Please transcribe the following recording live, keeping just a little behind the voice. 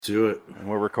Do it. And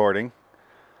we're recording.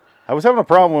 I was having a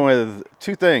problem with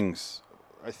two things.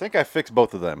 I think I fixed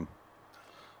both of them.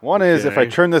 One is if I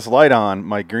turn this light on,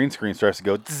 my green screen starts to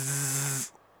go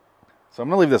zzz. So I'm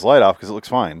going to leave this light off because it looks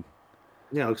fine.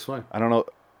 Yeah, it looks fine. I don't know.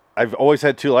 I've always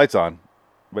had two lights on,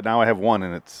 but now I have one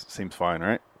and it seems fine,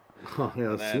 right? Oh,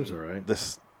 yeah, that seems all right.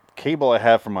 This cable I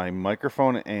have for my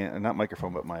microphone, and not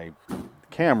microphone, but my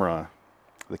camera,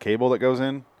 the cable that goes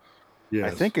in,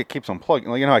 yes. I think it keeps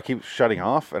unplugging. You know, I keep shutting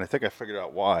off, and I think I figured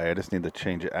out why. I just need to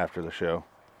change it after the show.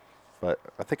 But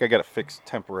I think I got it fixed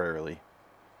temporarily.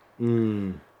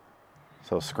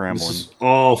 So scrambling. This is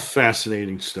all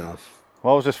fascinating stuff.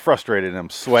 Well, I was just frustrated, and I'm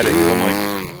sweating.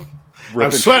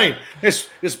 I'm sweating.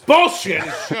 It's bullshit.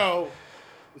 It's show.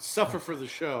 It's suffer for the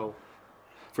show.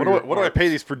 What do I pay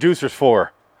these producers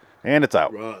for? And it's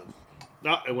out.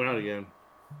 No, it went out again.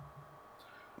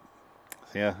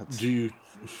 Yeah.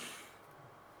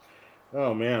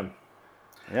 Oh, man.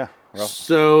 Yeah. Well.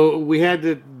 So we had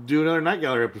to do another Night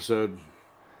Gallery episode.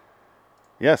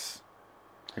 Yes.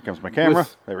 Here comes my camera.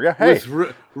 There we go. Hey.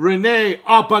 With Renee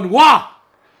Aubernois,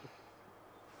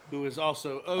 who is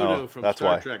also Odo from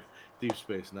Star Trek Deep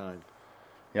Space Nine.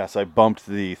 Yes, I bumped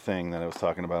the thing that I was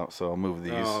talking about, so I'll move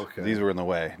these. Oh, okay. These were in the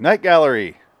way. Night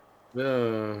Gallery.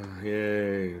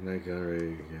 Yay, Night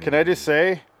Gallery. Yay. Can I just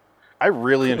say, I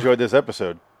really enjoyed this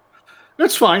episode.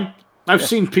 That's fine. I've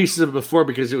seen pieces of it before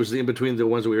because it was in between the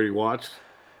ones that we already watched.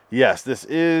 Yes,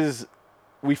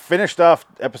 we finished off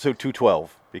episode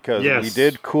 212 because we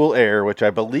did Cool Air, which I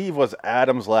believe was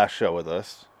Adam's last show with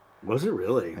us. Was it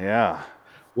really? Yeah.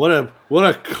 What a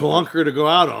clunker to go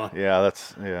out on.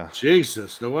 Yeah,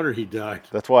 Jesus, no wonder he died.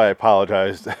 That's why I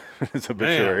apologized. It's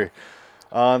obituary.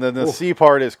 Then the C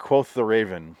part is Quoth the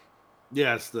Raven.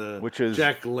 Yes, which is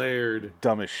Jack Laird.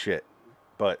 Dumb as shit,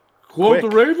 but Quoth the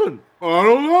Raven. I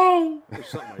don't know, or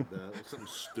something like that. Something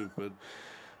stupid.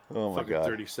 Oh my God.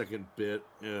 30-second bit.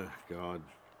 Yeah, God.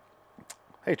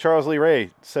 Hey, Charles Lee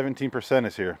Ray, 17%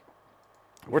 is here.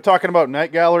 We're talking about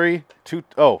Night Gallery.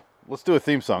 Let's do a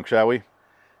theme song, shall we?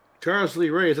 Charles Lee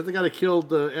Ray, is that the guy that killed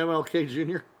MLK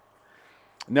Jr.?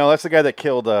 No, that's the guy that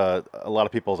killed a lot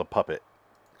of people as a puppet.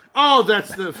 Oh,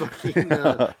 that's the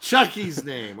fucking Chucky's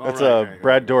name. That's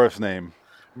Brad Dourif's name.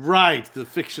 Right, the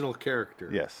fictional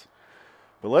character. Yes.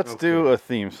 But let's do a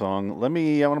theme song.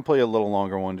 I want to play a little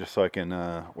longer one just so I can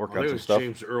work on some stuff.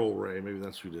 James Earl Ray. Maybe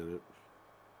that's who did it.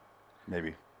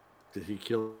 Maybe. Did he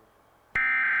kill...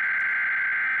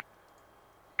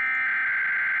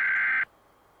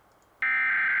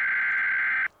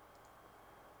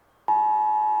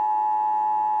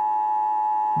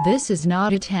 This is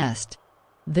not a test.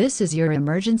 This is your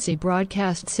emergency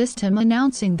broadcast system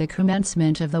announcing the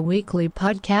commencement of the weekly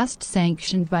podcast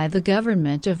sanctioned by the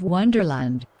government of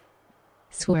Wonderland.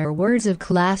 Swear words of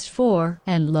Class 4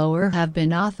 and lower have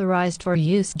been authorized for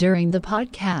use during the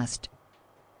podcast.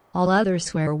 All other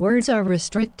swear words are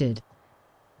restricted.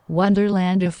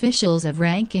 Wonderland officials of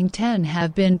Ranking 10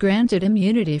 have been granted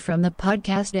immunity from the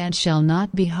podcast and shall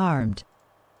not be harmed.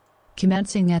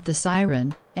 Commencing at the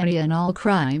siren, any and all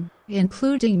crime,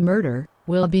 including murder,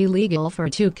 will be legal for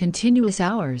 2 continuous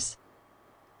hours.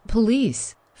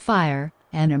 Police, fire,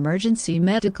 and emergency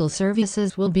medical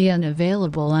services will be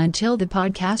unavailable until the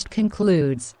podcast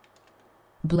concludes.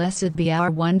 Blessed be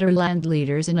our Wonderland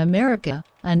leaders in America,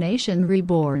 a nation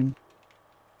reborn.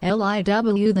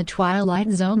 LIW The Twilight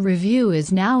Zone review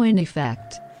is now in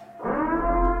effect.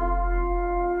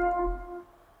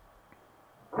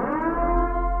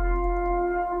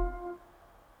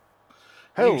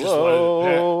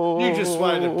 Hello. You just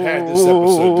wanted to pad this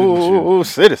episode, didn't you?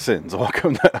 Citizens,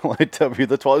 welcome to LIW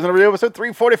The Twilight Zone review, episode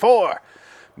 344.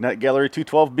 Night Gallery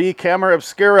 212B, Camera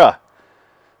Obscura.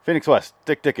 Phoenix West,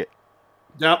 Dick Dickett.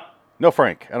 Yep. No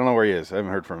Frank. I don't know where he is. I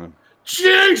haven't heard from him.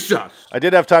 Jesus! I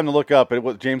did have time to look up. It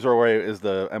was James Earl Ray is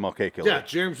the MLK killer. Yeah,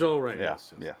 James Earl Ray. Yeah,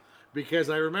 yes. Yeah. Because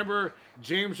I remember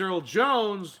James Earl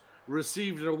Jones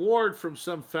received an award from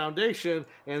some foundation,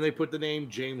 and they put the name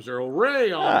James Earl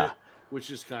Ray on it,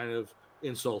 which is kind of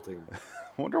insulting. I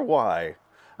wonder why.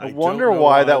 I wonder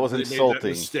why that was insulting. Made that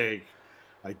mistake.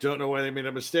 I don't know why they made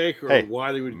a mistake or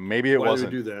why they would. Maybe it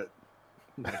wasn't. They would do that.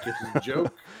 I guess it's a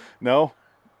joke. No.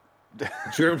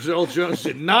 James Earl Jones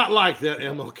did not like that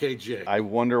MLKJ. I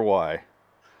wonder why.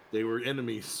 They were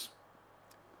enemies.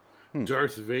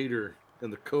 Darth Vader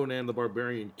and the Conan the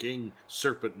Barbarian King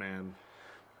Serpent Man.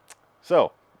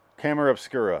 So, Camera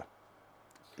Obscura.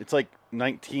 It's like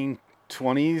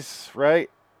 1920s, right?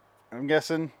 I'm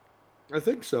guessing. I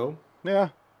think so. Yeah.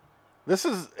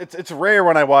 It's rare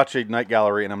when I watch a Night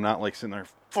Gallery and I'm not like sitting there,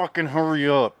 fucking hurry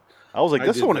up. I was like,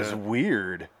 this one is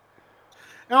weird.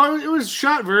 Oh, it was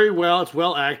shot very well. It's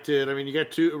well acted. I mean, you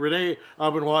got two. Rene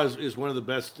Aubernois is one of the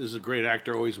best. Is a great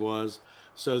actor, always was.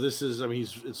 So this is. I mean,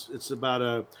 it's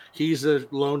about he's a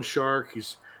loan shark.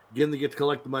 He's getting to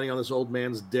collect the money on this old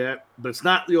man's debt, but it's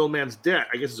not the old man's debt.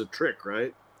 I guess it's a trick,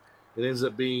 right? It ends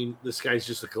up being this guy's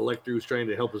just a collector who's trying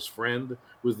to help his friend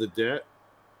with the debt.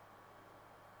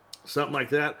 Something like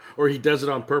that. Or he does it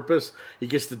on purpose. He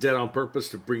gets the debt on purpose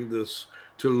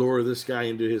to lure this guy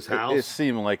into his house. It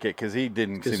seemed like it because he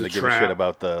didn't seem to give a shit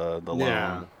about the loan.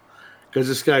 Yeah. Because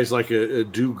this guy's like a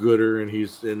do-gooder,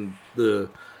 and the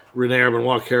Rene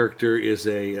Aubernois character is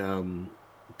a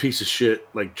piece of shit,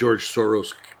 like George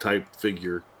Soros type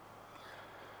figure.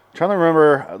 Trying to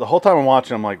remember the whole time I'm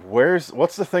watching, I'm like,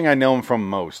 what's the thing I know him from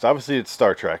most? Obviously, it's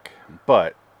Star Trek,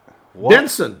 but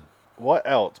Benson. What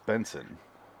else? Benson.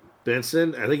 I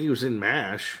think he was in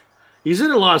MASH. He's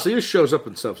in a lot, so he just shows up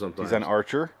and stuff sometimes. He's an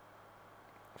Archer.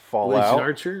 Fallout. He's an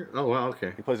Archer. Oh wow,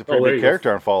 okay. He plays a pretty big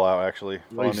character on Fallout, actually.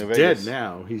 Well, he's dead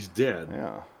now. He's dead.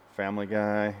 Yeah. Family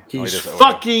Guy. He's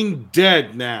fucking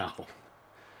dead now.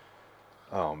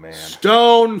 Oh man.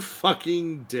 Stone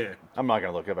fucking dead. I'm not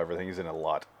gonna look up everything. He's in a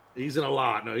lot. He's in a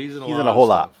lot. No, he's in a lot. He's in a whole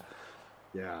lot.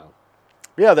 Yeah.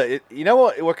 Yeah, you know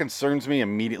what concerns me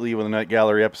immediately with a Night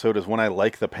Gallery episode is when I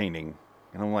like the painting.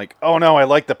 And I'm like, oh no, I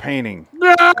like the painting.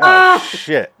 No! Oh,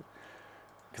 shit.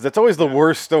 Because it's always the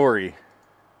worst story.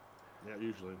 Yeah,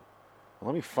 usually.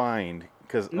 Let me find.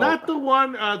 Not the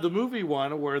one, the movie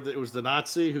one, where it was the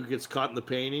Nazi who gets caught in the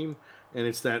painting, and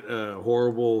it's that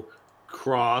horrible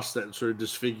cross, that sort of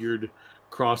disfigured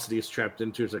cross that he gets trapped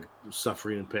into. It's like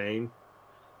suffering and pain.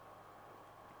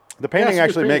 The painting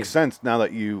actually makes sense now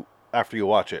that after you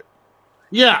watch it.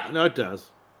 Yeah, no, it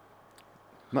does.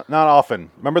 Not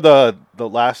often. Remember the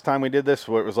last time we did this,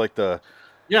 where it was like it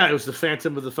was the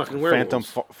Phantom of the fucking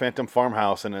werewolves. Phantom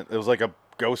farmhouse, and it was like a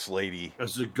ghost lady. It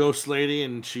was a ghost lady,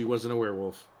 and she wasn't a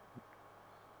werewolf.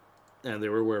 And they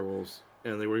were werewolves,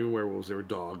 and they were even werewolves. They were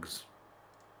dogs.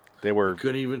 They were. You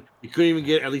couldn't even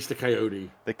get at least a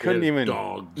coyote. They couldn't even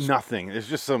dogs. Nothing. It's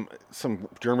just some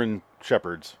German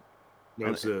shepherds.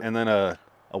 That's it. And then a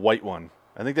white one.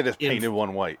 I think they just painted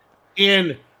one white.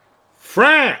 In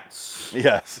France.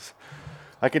 Yes.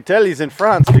 I can tell he's in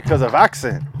France because of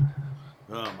accent.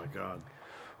 Oh my god.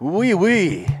 Oui,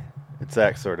 oui. It's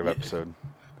that sort of episode.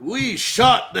 We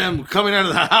shot them coming out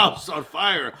of the house on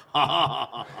fire. Ha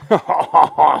ha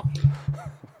ha.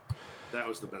 That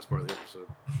was the best part of the episode.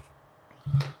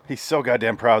 He's so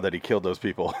goddamn proud that he killed those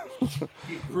people.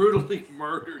 He brutally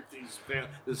murdered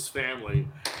this family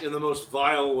in the most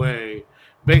vile way,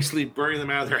 basically burning them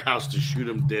out of their house to shoot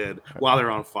them dead while they're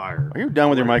on fire. Are you done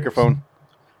with your microphone?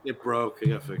 It broke. I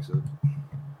gotta fix it.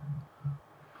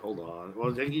 Hold on.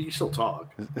 Well, you can still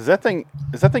talk. Is that thing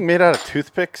made out of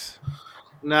toothpicks?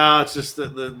 No, it's just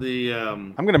the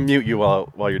I'm gonna mute you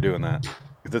while you're doing that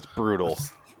because it's brutal.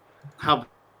 How?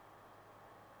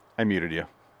 I muted you.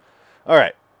 All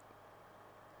right.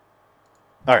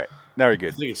 Now we're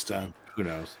good. I think it's done. Who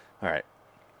knows? All right.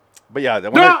 But yeah,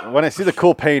 when I see the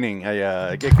cool painting,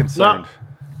 I get concerned. No.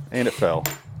 And it fell.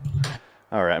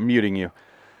 All right, I'm muting you.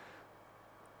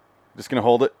 Just gonna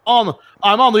hold it. I'm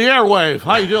on the airwave.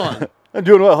 How you doing? I'm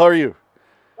doing well. How are you?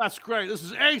 That's great. This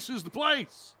is Ace. Who's the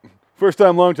place? First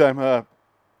time, long time.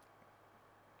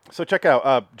 So check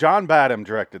out. John Badham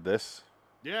directed this.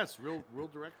 Yes, real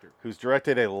director. Who's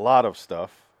directed a lot of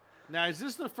stuff. Now, is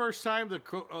this the first time the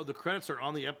credits are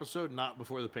on the episode, not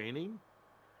before the painting?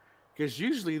 Because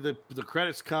usually the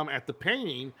credits come at the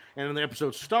painting, and then the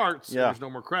episode starts, and there's no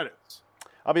more credits.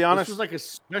 I'll be honest. This was like a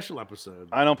special episode.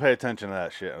 I don't pay attention to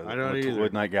that shit. I don't either.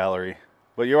 With Night Gallery.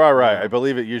 But you're all right. Yeah. I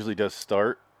believe it usually does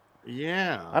start.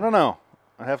 Yeah. I don't know.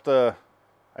 I'd have to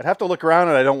look around,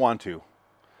 and I don't want to.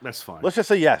 That's fine. Let's just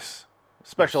say yes.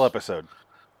 Special episode.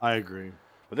 I agree.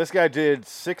 But this guy did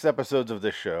 6 episodes of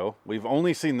this show. We've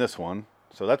only seen this one,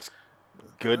 so that's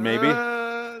good, maybe.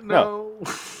 No.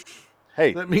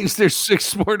 Hey. That means there's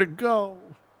 6 more to go.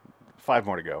 5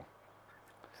 more to go.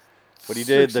 But he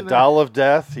did The Doll of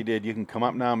Death. He did You Can Come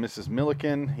Up Now, Mrs.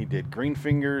 Milliken. He did Green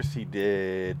Fingers. He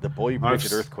did The Boy Who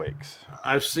Predicted Earthquakes.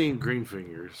 I've seen Green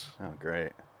Fingers. Oh,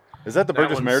 great. Is that the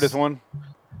Burgess Meredith one?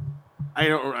 I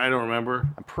don't remember.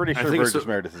 I'm pretty sure Burgess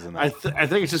Meredith is in that. I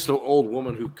think it's just an old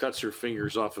woman who cuts her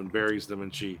fingers off and buries them,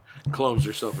 and she clones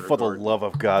herself in her garden. For the love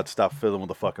of God, stop fiddling with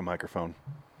the fucking microphone.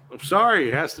 I'm sorry.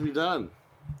 It has to be done.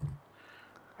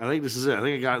 I think this is it. I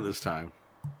think I got it this time.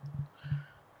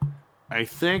 I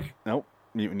think... Nope.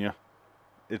 Muting you.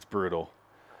 It's brutal.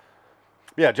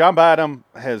 Yeah, John Badham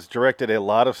has directed a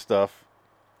lot of stuff.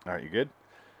 All right, you good?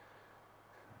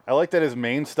 I like that his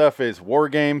main stuff is War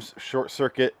Games, Short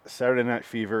Circuit, Saturday Night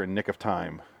Fever, and Nick of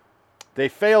Time. They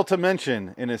fail to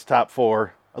mention in his top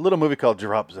 4 a little movie called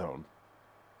Drop Zone.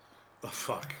 Oh,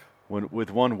 fuck.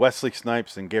 With one Wesley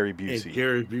Snipes and Gary Busey. And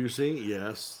Gary Busey,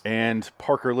 yes. And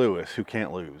Parker Lewis, who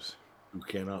can't lose. Who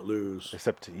cannot lose.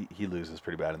 Except he loses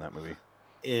pretty bad in that movie.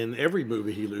 In every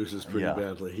movie, he loses pretty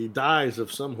badly. He dies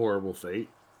of some horrible fate.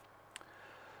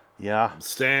 Yeah.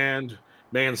 Stand,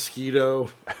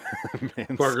 Mansquito.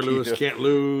 Parker Lewis can't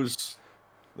lose.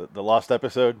 The lost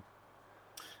episode?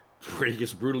 Where he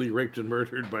gets brutally raped and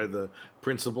murdered by the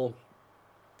principal.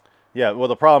 Yeah, well,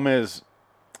 the problem is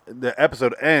the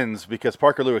episode ends because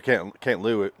Parker Lewis can't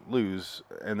lose,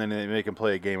 and then they make him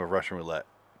play a game of Russian roulette.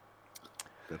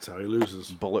 That's how he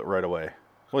loses. Bullet right away.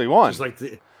 Well, he won. It's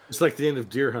like the end of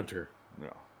Deer Hunter. Yeah.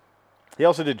 He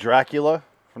also did Dracula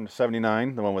from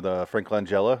 '79, the one with Frank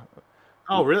Langella.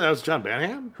 Oh, really? That was John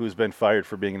Banham? Who's been fired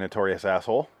for being a notorious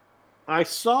asshole. I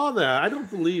saw that. I don't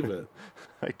believe it.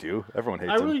 I do. Everyone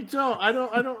hates him. I really don't. I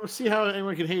don't see how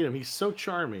anyone can hate him. He's so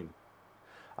charming.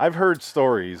 I've heard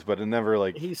stories, but it never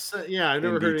I've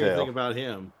never heard anything about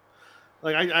him.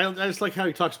 Like I just like how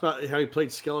he talks about how he played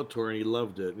Skeletor and he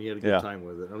loved it and he had a good time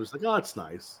with it. I was like, oh, that's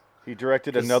nice. He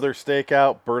directed another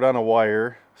Stakeout, Bird on a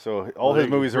Wire. So all his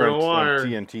movies are on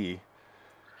TNT.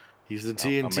 He's the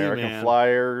TNT American man.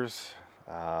 Flyers.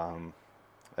 And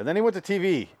then he went to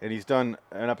TV, and he's done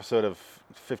an episode of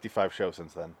 55 shows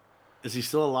since then. Is he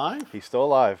still alive? He's still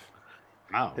alive.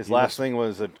 Wow. His last thing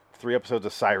was 3 episodes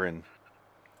of Siren.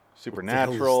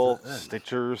 Supernatural,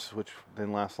 Stitchers, which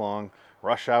didn't last long.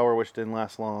 Rush Hour, which didn't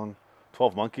last long.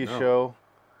 12 Monkeys show.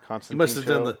 Constantine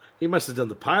He must have done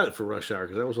the pilot for Rush Hour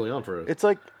because that was only on for It's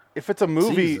like if it's a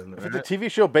movie, season, if it's a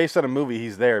TV show based on a movie,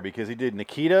 he's there because he did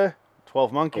Nikita,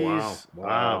 12 Monkeys,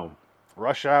 wow.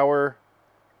 Rush Hour.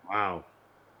 Wow.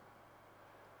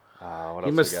 What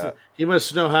else we got? He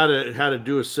must know how to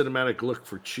do a cinematic look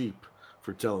for cheap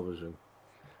for television.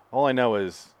 All I know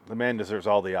is the man deserves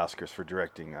all the Oscars for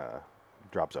directing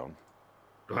Drop Zone.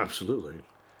 Oh, absolutely.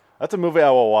 That's a movie I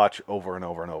will watch over and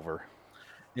over and over.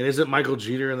 And isn't Michael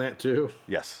Jeter in that too?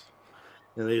 Yes.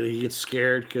 And he gets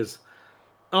scared because,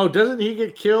 doesn't he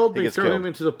get killed? They throw him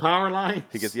into the power lines.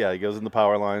 He goes in the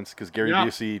power lines because Gary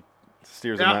Busey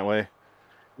steers him that way.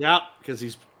 Yeah, because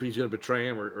he's going to betray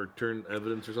him or turn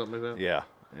evidence or something like that.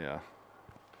 Yeah.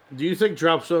 Do you think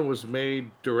Drop Zone was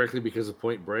made directly because of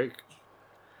Point Break?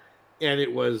 And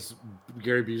it was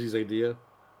Gary Busey's idea?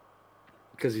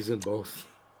 Because he's in both.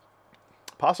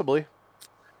 Possibly.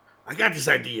 I got this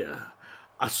idea.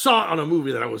 I saw it on a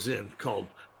movie that I was in called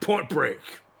Point Break.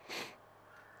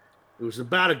 It was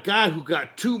about a guy who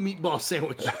got 2 meatball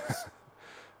sandwiches.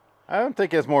 I don't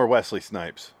think it's more Wesley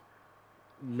Snipes.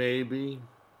 Maybe.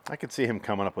 I could see him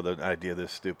coming up with an idea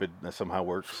this stupid that somehow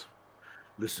works.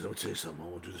 Listen, let me tell you something. I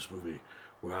want to do this movie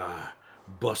where I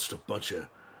bust a bunch of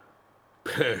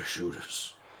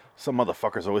parachuters. Some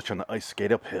motherfuckers always trying to ice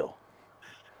skate uphill.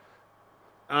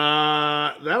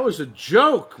 That was a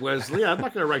joke, Wesley. I'm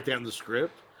not going to write that in the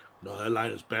script. No, that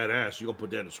line is badass. You're going to put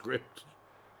that in the script.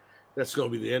 That's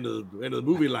going to be the end of the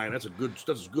movie line. That's a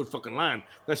good fucking line.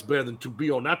 That's better than to be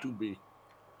or not to be.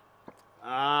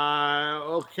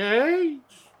 Okay.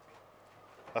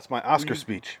 That's my Oscar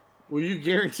speech. Will you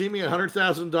guarantee me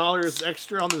 $100,000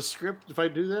 extra on the script if I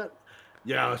do that?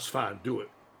 Yeah, that's fine. Do it.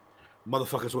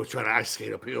 Motherfuckers always trying to ice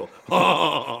skate uphill.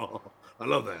 Oh, I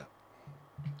love that.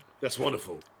 That's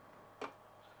wonderful.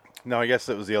 No, I guess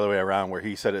it was the other way around where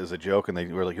he said it as a joke and they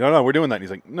were like, no, we're doing that. And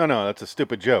he's like, no, that's a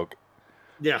stupid joke.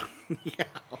 Yeah.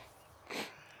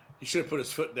 He should have put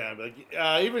his foot down. Like,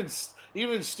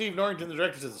 even Steve Norrington, the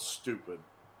director, says it's stupid.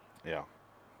 Yeah.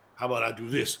 How about I do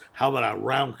this? How about I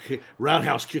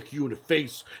roundhouse kick you in the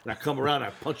face and I come around and I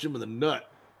punch him in the nut?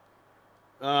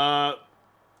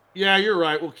 Yeah, you're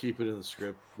right. We'll keep it in the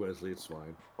script, Wesley. It's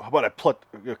fine. How about I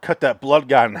cut that blood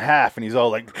guy in half and he's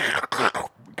all like,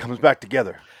 comes back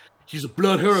together. He's a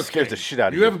blood hurricane. Scares the shit out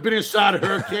of you. You ever been inside a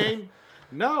hurricane?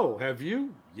 No. Have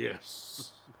you?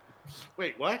 Yes.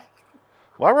 Wait, what?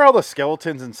 Why were all the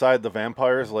skeletons inside the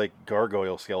vampires like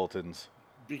gargoyle skeletons?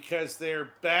 Because they're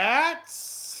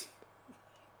bats.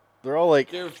 They're all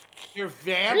like... They're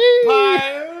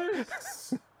vampires.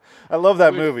 I love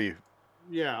that movie.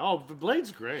 Yeah. Oh,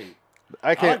 Blade's great.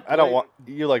 I don't want...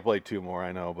 You like Blade 2 more,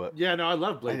 I know, but... Yeah, no, I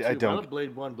love Blade 2. I don't. I love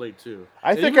Blade 1, Blade 2.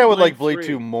 I think I would like Blade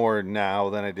 2 more now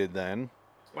than I did then.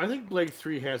 I think Blade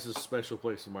 3 has a special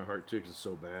place in my heart, too, because it's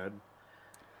so bad.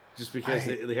 Just because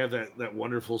they have that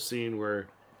wonderful scene where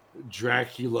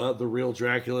Dracula, the real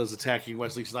Dracula, is attacking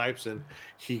Wesley Snipes, and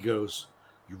he goes,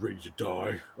 "You ready to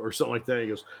die?" or something like that. He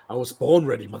goes, "I was born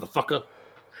ready, motherfucker."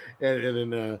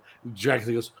 And then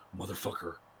Dracula goes,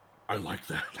 "Motherfucker, I like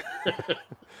that.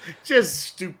 Just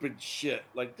stupid shit.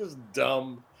 Like, just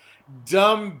dumb,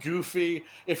 goofy.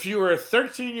 If you were a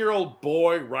 13-year-old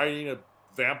boy writing a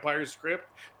vampire script,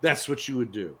 that's what you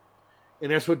would do.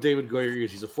 And that's what David Goyer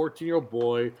is. He's a 14-year-old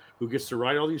boy who gets to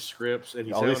write all these scripts, and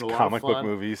he's all having these a lot comic of fun. book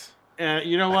movies. And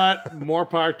you know what? More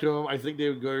power to him. I think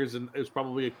David Goyer is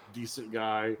probably a decent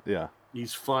guy. Yeah.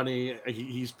 He's funny.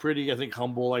 He's pretty, I think,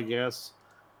 humble, I guess,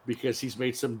 because he's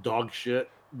made some dog shit,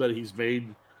 but he's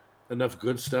made enough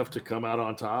good stuff to come out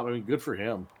on top. I mean, good for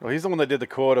him. Well, he's the one that did the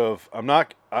quote of "I'm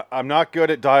not good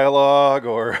at dialogue,"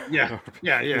 or yeah.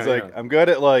 He's like, "I'm good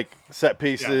at like set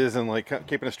pieces and like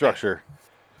keeping a structure."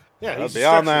 Yeah, he's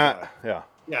beyond that. Yeah.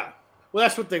 Well,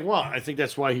 that's what they want. I think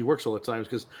that's why he works all the time,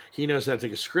 because he knows how to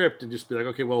take a script and just be like,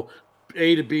 okay, well,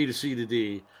 A to B to C to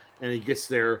D, and he gets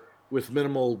there with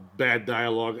minimal bad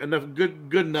dialogue, enough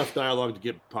good enough dialogue to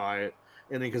get by it,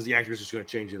 and then because the actor's just going to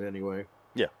change it anyway.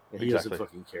 Yeah, and he doesn't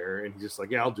fucking care, and he's just like,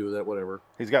 yeah, I'll do that, whatever.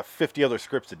 He's got 50 other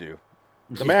scripts to do.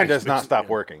 The man does not stop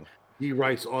working. He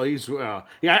writes all these.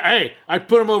 Hey, I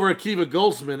put him over Akiva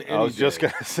Goldsman. I was just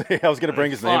gonna say, I was gonna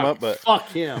bring his name up, but fuck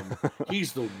him.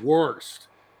 He's the worst.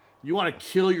 You want to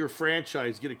kill your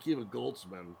franchise? Get Akiva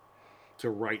Goldsman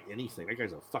to write anything. That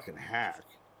guy's a fucking hack.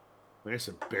 Man, it's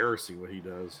embarrassing what he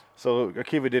does. So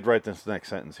Akiva did write this next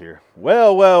sentence here.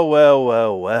 Well,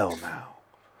 now.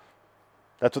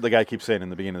 That's what the guy keeps saying in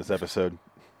the beginning of this episode.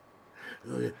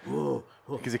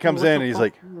 Because he comes in and he's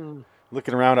like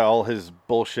looking around at all his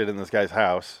bullshit in this guy's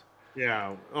house.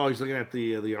 Yeah. Oh, he's looking at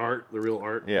the art, the real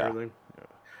art. Yeah. And everything.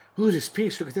 Ooh, this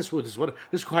piece. Look at this wood.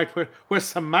 This quite worth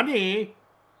some money.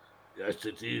 Yes,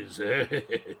 it is.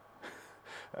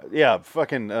 Yeah,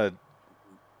 fucking.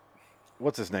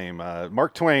 What's his name?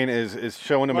 Mark Twain is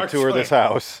showing him a tour of this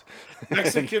house.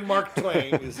 Mexican Mark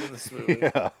Twain is in this movie.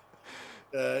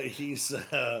 Yeah. He's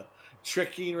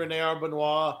tricking Rene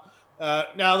Benoit.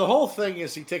 Now, the whole thing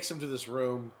is he takes him to this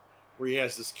room where he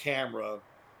has this camera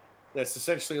that's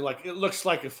essentially like, it looks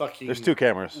like a fucking... There's two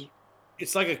cameras.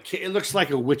 It looks like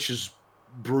a witch's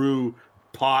brew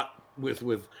pot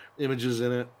with images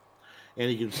in it. And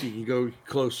you can go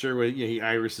closer where he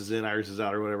irises in, irises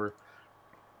out, or whatever.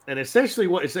 And essentially,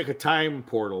 it's like a time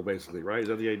portal, basically, right? Is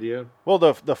that the idea? Well,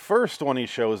 the first one he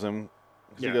shows him,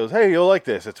 he goes, "Hey, you'll like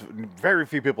this. It's very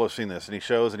few people have seen this." And he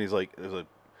shows, and he's like, "There's a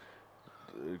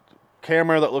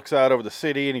camera that looks out over the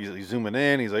city," and he's zooming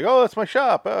in. He's like, "Oh, that's my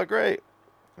shop. Oh, great."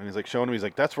 And he's like showing him. He's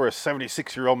like, "That's where a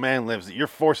 76-year-old man lives that you're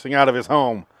forcing out of his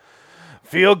home.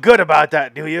 Feel good about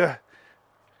that, do you?"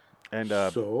 And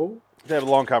so they have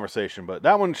a long conversation, but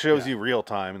that one shows you real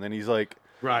time. And then he's like,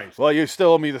 "Right. Well, you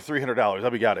still owe me the $300. I'll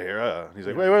be out of here." He's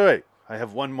like, "Wait. I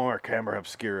have one more camera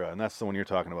obscura," and that's the one you're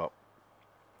talking about.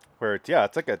 Where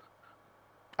it's like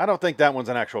I don't think that one's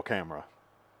an actual camera.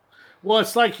 Well,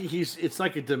 it's like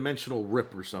a dimensional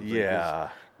rip or something. Yeah.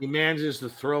 He manages to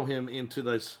throw him into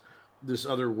this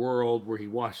other world where he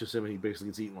watches him and he basically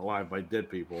gets eaten alive by dead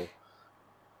people.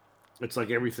 It's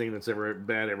like everything that's ever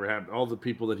happened. All the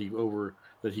people that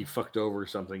he fucked over or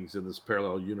something is in this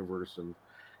parallel universe, and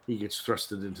he gets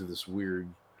thrusted into this weird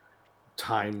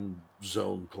time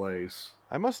zone place.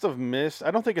 I must have missed.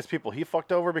 I don't think it's people he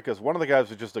fucked over, because one of the guys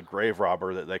was just a grave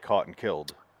robber that they caught and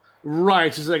killed. Right.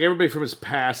 It's just like everybody from his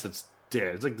past that's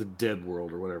dead. It's like the dead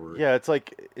world or whatever. Yeah,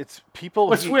 it's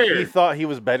people he thought he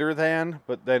was better than,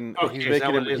 but then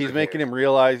he's making him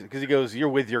realize, because he goes, "You're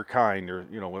with your kind," or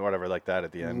whatever like that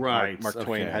at the end. Right. Mark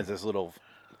Twain has this little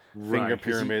finger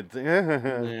pyramid thing.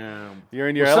 Yeah. You're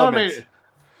in your elements.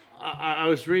 I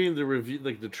was reading the review,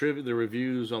 like the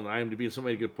reviews on the IMDb, and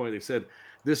somebody made a good point. They said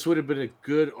this would have been a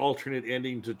good alternate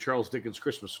ending to Charles Dickens'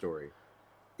 Christmas Story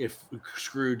if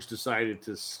Scrooge decided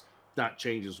to not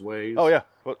change his ways. Oh yeah,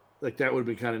 like that would have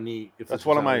been kind of neat. If that's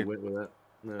one of my went with that.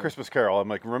 No. Christmas Carol. I'm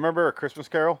like, remember A Christmas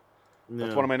Carol? No.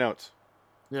 That's one of my notes.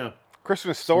 Yeah.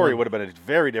 Christmas Story would have been a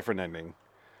very different ending.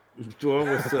 The one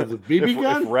with the BB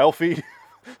gun. If Ralphie.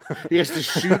 He has to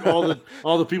shoot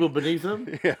all the people beneath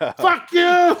him. Yeah. Fuck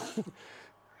you!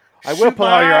 I will pull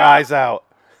all your eyes out.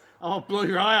 I'll blow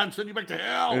your eye out and send you back to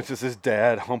hell. And it's just his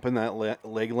dad humping that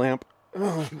leg lamp.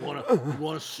 You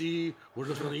wanna see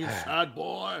what's on the inside,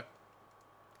 boy?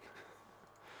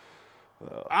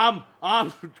 I'm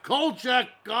Kolchak.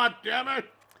 God damn it!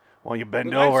 Well, you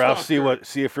bend over. I'll see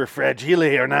if you're fragile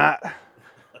or not.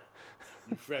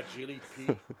 You fragile,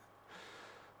 Pete.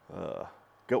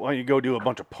 Why don't you go do a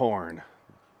bunch of porn?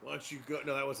 Why don't you go?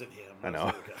 No, that wasn't him. I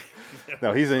know.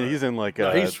 No, he's in like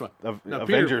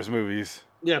Avengers movies.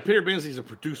 Yeah, Peter Bensley's a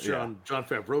producer on Jon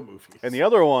Favreau movies. And the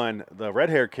other one, the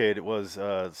red-haired kid, was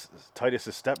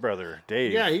Titus's stepbrother,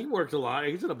 Dave. Yeah, he worked a lot.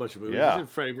 He's in a bunch of movies. Yeah. He's in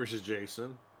Freddy vs.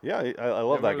 Jason. Yeah, I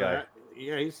love that guy.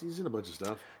 Yeah, he's in a bunch of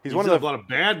stuff. He's He's one in of a lot of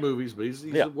bad movies, but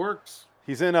it works.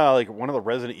 He's in like one of the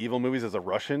Resident Evil movies as a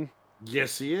Russian.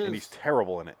 Yes, he is. And he's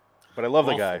terrible in it. But I love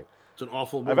the guy. It's an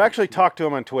awful movie. I've actually talked to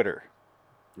him on Twitter.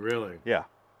 Really? Yeah.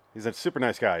 He's a super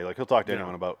nice guy. Like, he'll talk to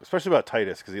anyone about, especially about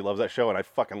Titus, because he loves that show, and I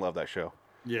fucking love that show.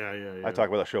 Yeah. I talk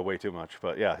about that show way too much,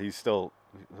 but yeah, he's willing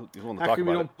to talk about it. How come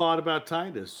you don't pod about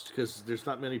Titus? Because there's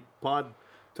not many pod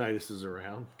Tituses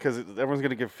around. Because everyone's going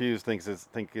to get confused,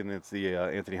 thinking it's the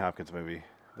Anthony Hopkins movie,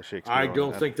 the Shakespeare. I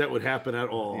don't think that would happen at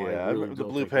all. Yeah, really the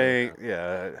blue paint.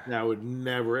 Yeah. That would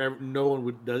never, ever, no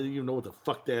one doesn't even know what the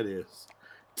fuck that is.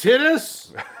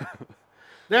 Titus?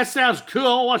 That sounds cool.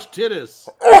 I'll watch Titus.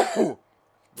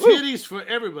 Titties for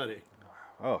everybody.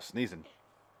 Oh, sneezing.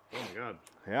 Oh my god.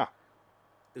 Yeah.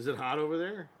 Is it hot over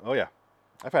there? Oh yeah.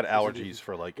 I've had allergies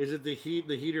for like. Is it the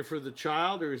heater for the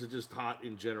child, or is it just hot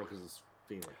in general because it's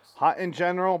Phoenix? Hot in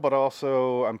general, but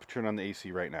also I'm turning on the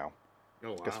AC right now. Oh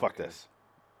wow. Because fuck this.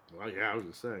 Well, yeah, I was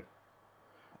gonna say.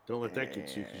 Don't let that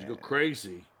get you, because you go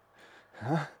crazy.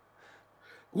 Huh?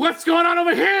 What's going on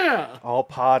over here? All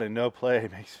pod and no play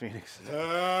makes Phoenix.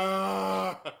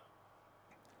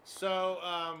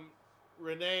 So,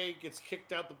 Renee gets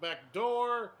kicked out the back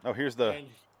door. Oh, here's and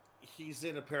he's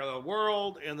in a parallel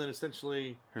world, and then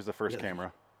essentially... Here's the first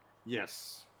camera.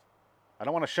 Yes. I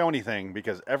don't want to show anything,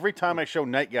 because every time I show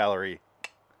Night Gallery...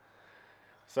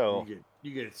 So...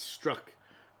 You get struck.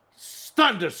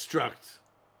 Thunderstruck.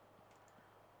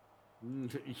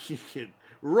 You get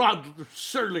Rod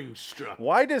Serling struck.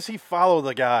 Why does he follow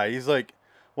the guy? He's like,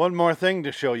 one more thing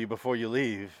to show you before you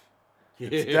leave.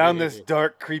 It's down this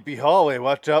dark, creepy hallway.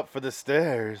 Watch out for the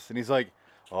stairs. And he's like,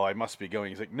 oh, I must be going.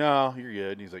 He's like, no, you're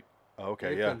good. And he's like, oh,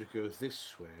 okay, yeah. To go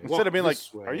this way. Instead of being like,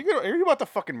 are you about to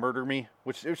fucking murder me?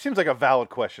 Which it seems like a valid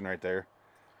question right there.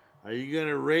 Are you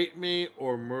gonna rape me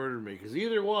or murder me? Because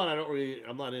either one,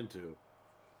 I'm not into.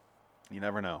 You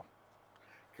never know.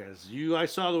 Because I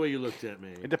saw the way you looked at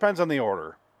me. It depends on the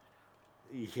order.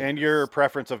 Yes. And your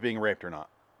preference of being raped or not.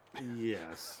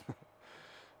 Yes.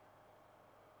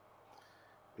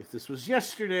 If this was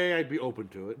yesterday, I'd be open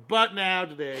to it. But now,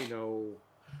 today, no.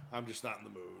 I'm just not in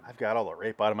the mood. I've got all the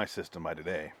rape out of my system by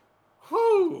today.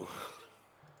 Whew.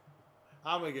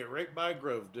 I'm going to get raped by a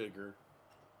grove digger.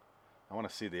 I want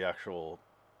to see the actual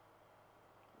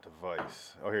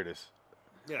device. Oh, here it is.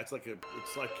 Yeah, it's like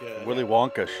Willy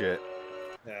Wonka shit.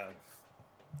 Yeah.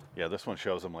 Yeah, this one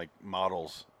shows them like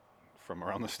models from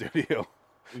around the studio.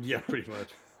 Yeah, pretty much.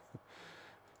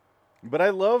 But I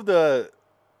love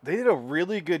they did a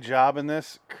really good job in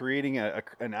this creating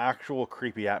an actual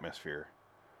creepy atmosphere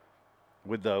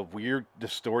with the weird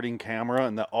distorting camera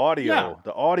and the audio. Yeah.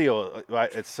 The audio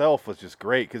itself was just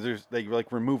great because they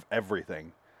like remove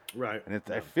everything. Right. And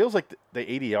it feels like they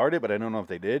ADR'd it, but I don't know if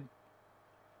they did.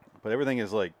 But everything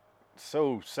is like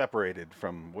so separated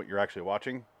from what you're actually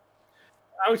watching.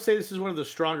 I would say this is one of the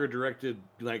stronger directed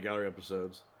Night Gallery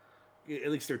episodes. At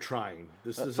least they're trying.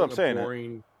 This That's isn't what I'm saying.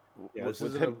 boring. Yeah, this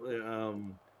isn't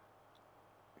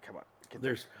Come on.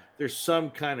 There's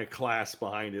some kind of class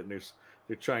behind it, and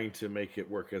they're trying to make it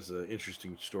work as an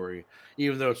interesting story,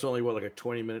 even though it's only like a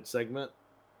 20-minute segment.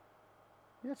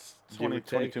 Yeah, it's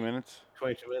 22 minutes.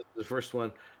 22 minutes. The first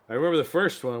one, I remember the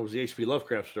first one was the H.P.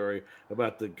 Lovecraft story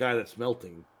about the guy that's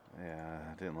melting. Yeah,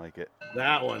 I didn't like it.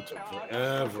 That one took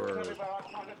forever.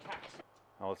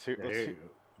 Oh, let's hear.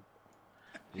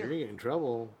 You're gonna get in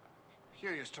trouble.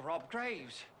 You used to rob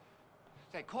graves.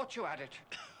 They caught you at it.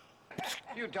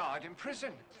 You died in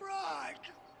prison. Right.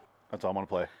 That's all I'm gonna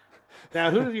play.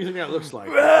 Now, who do you think that looks like?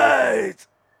 Right.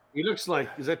 He looks like.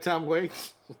 Is that Tom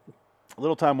Waits?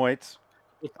 Little Tom Waits.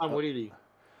 Tom Waits.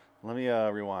 Let me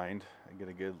rewind and get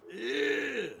a good.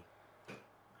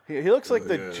 He looks like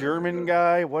the German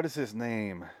guy. What is his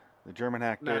name? The German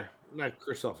actor. Not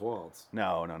Christoph Waltz.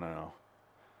 No.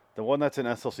 The one that's in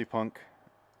SLC Punk.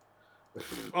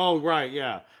 Oh right,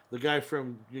 yeah, the guy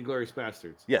from Inglourious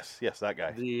Bastards. Yes, that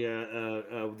guy.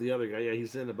 The other guy, yeah,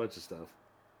 he's in a bunch of stuff.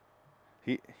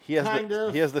 He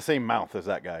has the same mouth as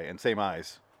that guy and same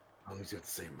eyes. Oh, he's got the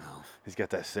same mouth. He's got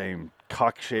that same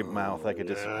cock-shaped mouth. I could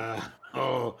just.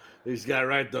 Oh, he's got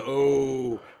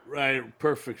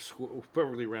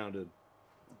perfectly rounded.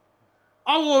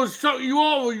 I will show you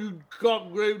all, you cock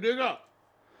grave digger.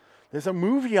 There's a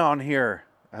movie on here.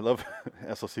 I love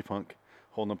SLC Punk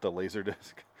holding up the laser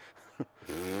disc.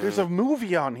 There's a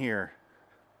movie on here.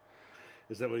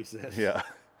 Is that what he says? Yeah.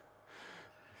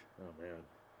 Oh man,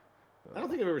 I don't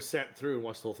think I've ever sat through and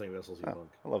watched the whole thing of SLC Punk.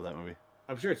 I love that movie.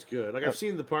 I'm sure it's good. Like I've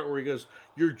seen the part where he goes,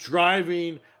 "You're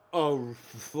driving a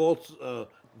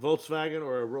Volkswagen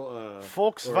or a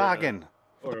Volkswagen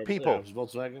or people."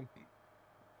 Volkswagen.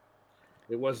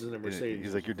 It wasn't a Mercedes.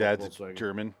 He's like, your dad's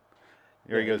German.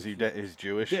 Here he goes, your dad is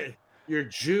Jewish. You're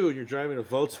Jew and you're driving a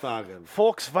Volkswagen.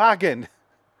 Volkswagen.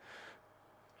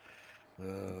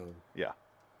 Yeah,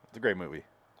 it's a great movie.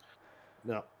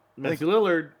 No, Matthew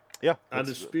Lillard. Yeah,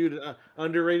 undisputed,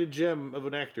 underrated gem of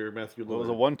an actor, Matthew Lillard.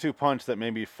 It was a 1-2 punch that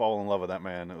made me fall in love with that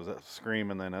man. It was Scream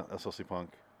and then SLC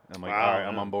Punk. I'm like, all right,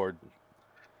 I'm on board.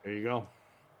 There you go.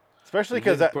 Especially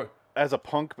because as a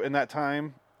punk in that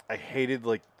time, I hated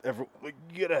you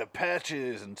gotta have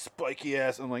patches and spiky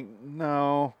ass. I'm like,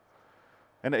 no.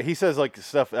 And he says like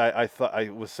stuff I thought I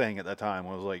was saying at that time.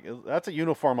 I was like, that's a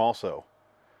uniform also.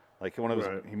 Like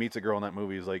he meets a girl in that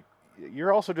movie. He's like,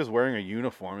 you're also just wearing a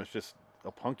uniform. It's just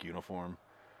a punk uniform.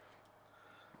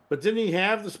 But didn't he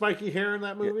have the spiky hair in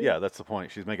that movie? Yeah, that's the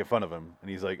point. She's making fun of him, and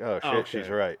he's like, "Oh shit, she's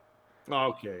right." Oh,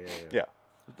 okay, yeah.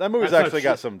 That movie's actually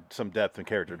got some depth and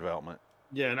character development.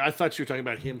 Yeah, and I thought you were talking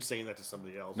about him saying that to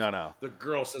somebody else. No. The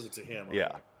girl says it to him. Okay.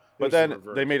 Yeah, but then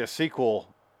they made a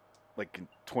sequel, like in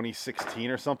 2016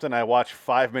 or something. I watched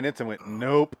 5 minutes and went,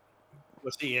 "Nope."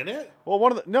 Was he in it?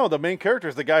 Well, the main character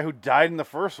is the guy who died in the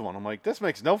first one. I'm like, this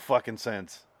makes no fucking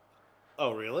sense.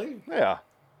 Oh, really? Yeah.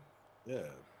 Yeah.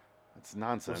 It's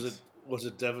nonsense. Was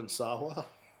it Devon Sawa?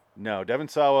 No, Devon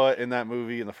Sawa in that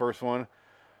movie, in the first one,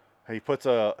 he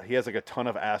has like a ton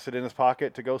of acid in his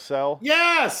pocket to go sell.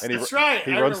 Yes, and that's right.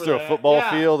 He runs through a football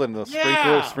field and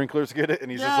the sprinklers get it, and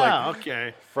he's just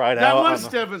like fried out. That was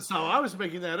Devon Sawa. I was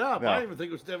making that up. No. I didn't even think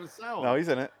it was Devon Sawa. No, he's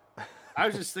in it. I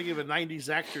was just thinking of a 90s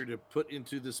actor to put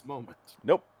into this moment.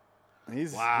 Nope.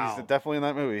 He's definitely in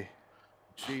that movie.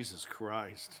 Jesus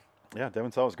Christ. Yeah,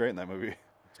 Devon Sawa was great in that movie.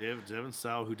 Devon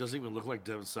Sawa, who doesn't even look like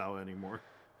Devon Sawa anymore.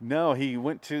 No, he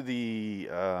went to the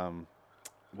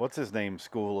what's his name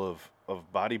school of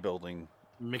bodybuilding.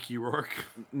 Mickey Rourke.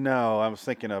 No, I was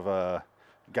thinking of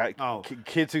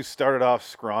kids who started off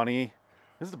scrawny.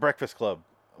 This is the Breakfast Club.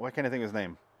 Why can't I think of his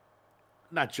name?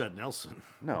 Not Judd Nelson.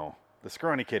 No, the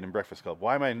scrawny kid in Breakfast Club.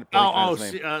 Why am I?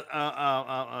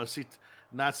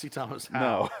 Not C. Thomas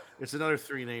Howell. No, it's another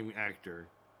 3-name actor.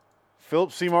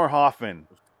 Philip Seymour Hoffman.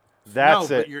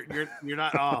 That's it. But you're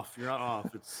not off. You're not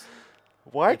off.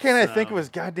 Why can't I think of his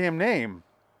goddamn name?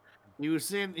 He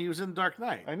was in Dark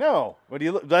Knight. I know, but he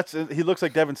looks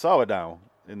like Devon Sawa now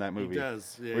in that movie. He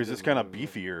does. Yeah, where he's just kind of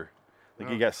beefier. Like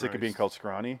he got sick of being called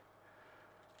scrawny.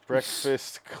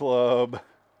 Breakfast Club.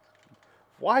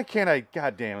 Why can't I?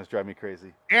 Goddamn, it's driving me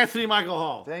crazy. Anthony Michael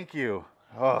Hall. Thank you.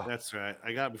 Oh, that's right.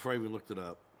 I got it before I even looked it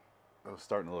up. I was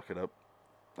starting to look it up.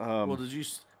 Well, did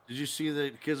you see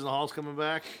the Kids in the Hall's coming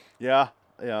back? Yeah.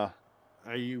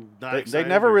 Are you not excited? They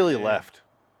never really left.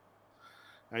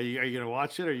 Are you gonna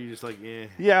watch it, or are you just like,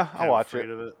 Yeah, I'll watch it.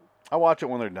 Of it? I'll watch it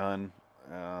when they're done.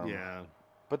 Yeah.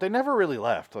 But they never really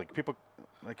left. Like people,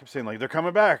 I keep saying like they're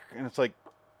coming back, and it's like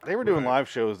they were doing live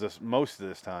shows most of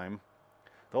this time.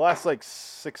 The last like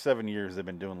 6-7 years they've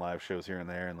been doing live shows here and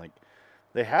there, and like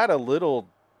they had a little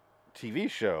TV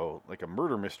show, like a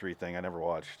murder mystery thing I never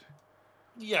watched.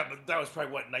 Yeah, but that was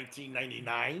probably,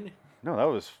 1999? No, that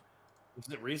was... Was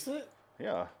it recent?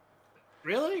 Yeah.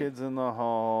 Really? Kids in the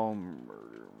Hall,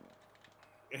 murder...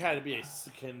 It had to be a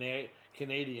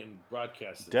Canadian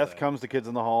broadcast. Death Comes to Kids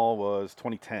in the Hall was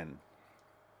 2010.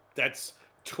 That's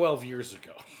 12 years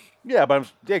ago. Yeah,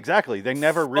 but exactly. They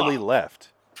never really left.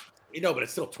 But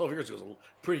it's still 12 years ago. It's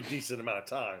a pretty decent amount of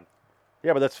time.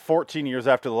 Yeah, but that's 14 years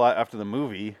after the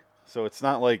movie, so it's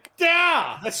not like...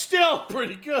 Yeah, that's still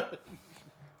pretty good.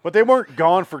 But they weren't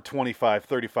gone for 25,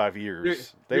 35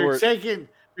 years. You're taking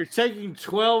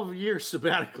 12-year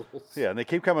sabbaticals. Yeah, and they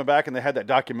keep coming back, and they had that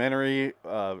documentary in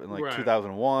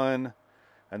 2001,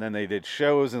 and then they did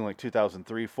shows in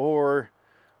 2003, 2004,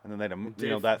 and then they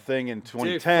had that thing in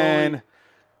 2010.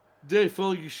 Dave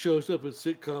Foley shows up in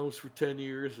sitcoms for 10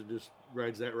 years and just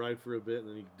rides that ride for a bit, and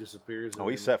then he disappears. Oh,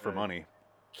 he's set for money.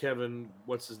 Kevin,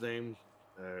 what's his name?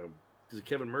 Is it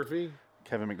Kevin Murphy?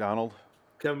 Kevin McDonald.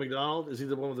 Kevin McDonald? Is he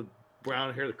the one with the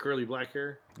brown hair, the curly black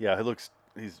hair? Yeah,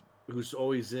 who's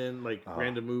always in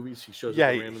random movies. He shows up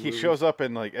in random movies. Shows up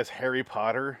in as Harry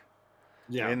Potter.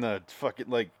 Yeah. In the fucking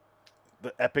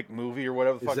the epic movie or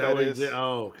whatever the fuck that is.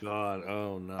 Oh god.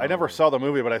 Oh no. I never saw the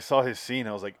movie, but I saw his scene.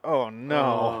 I was like, oh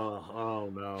no.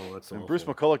 Oh no. That's awful. Bruce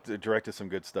McCulloch directed some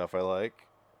good stuff I like.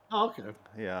 Oh, okay.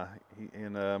 Yeah.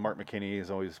 And Mark McKinney is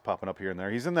always popping up here and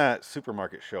there. He's in that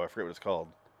supermarket show. I forget what it's called.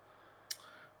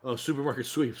 Oh, Supermarket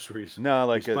Sweeps.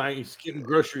 No, he's getting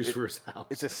groceries for his house.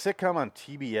 It's a sitcom on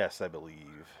TBS, I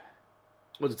believe.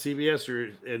 Was it TBS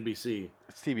or NBC?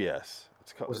 It's TBS.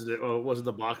 It's called. Was it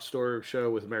the Box Store show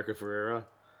with America Ferrera?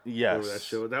 Yes. That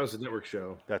show. That was a network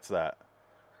show. That's that.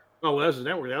 Oh, well, that was a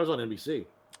network. That was on NBC.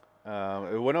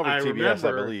 It went over to TBS,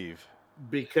 I believe.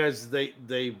 because they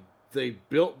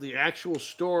built the actual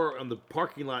store on the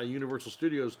parking lot of Universal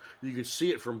Studios. You could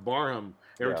see it from Barham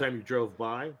every time you drove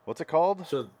by. What's it called?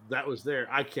 So that was there.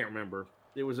 I can't remember.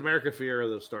 It was America Fiera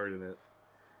that started it.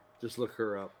 Just look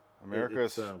her up.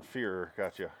 America's Fear.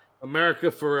 Gotcha.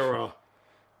 America Ferrera.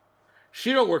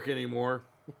 She don't work anymore.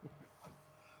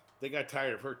 They got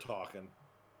tired of her talking.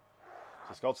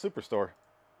 It's called Superstore.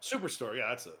 Superstore, yeah,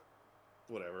 that's it.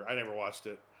 Whatever. I never watched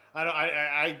it. I'm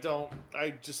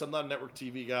not a network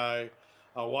TV guy.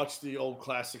 I'll watch the old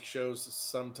classic shows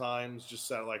sometimes, just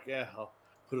so like, I'll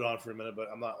put it on for a minute, but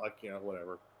I'm not like,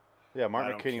 whatever. Yeah,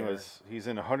 Mark McKinney he's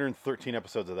in 113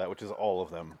 episodes of that, which is all of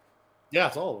them. Yeah,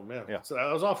 it's all of them, yeah. So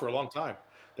that was off for a long time.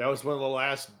 That was one of the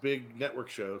last big network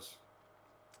shows.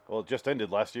 Well, it just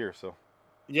ended last year, so.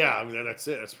 Yeah, I mean, that's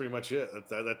it. That's pretty much it.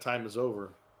 That time is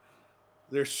over.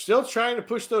 They're still trying to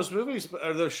push those movies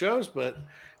or those shows, but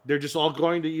they're just all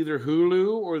going to either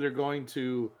Hulu or they're going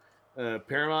to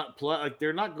Paramount Plus. Like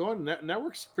they're not going.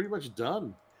 Network's pretty much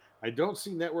done. I don't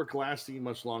see network lasting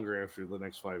much longer after the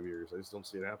next 5 years. I just don't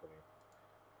see it happening.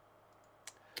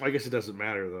 I guess it doesn't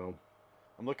matter though.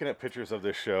 I'm looking at pictures of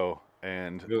this show,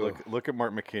 and look at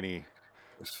Mark McKinney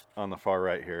on the far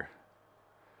right here.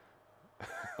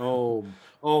 Oh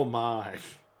my.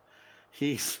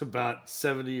 He's about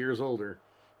 70 years older.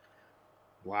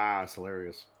 Wow, it's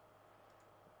hilarious.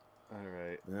 All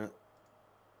right.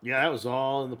 Yeah, that was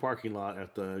all in the parking lot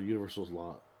at the Universal's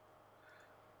lot.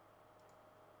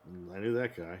 I knew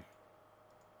that guy.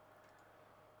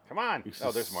 Come on.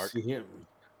 There's Mark.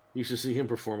 Used to see him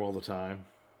perform all the time.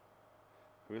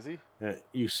 Who is he? At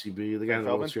UCB, the guy in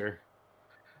the wheelchair.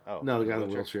 Oh, no, the guy in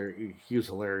the wheelchair. He was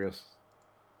hilarious.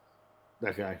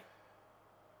 That guy.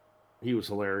 He was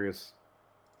hilarious.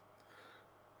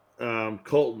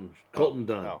 Colton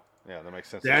Dunn. Oh, yeah, that makes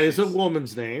sense. That is a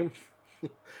woman's name.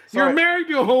 You're married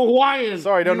to a Hawaiian.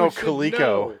 Sorry, I don't know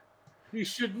Kaliko. You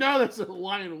should know that's a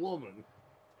Hawaiian woman.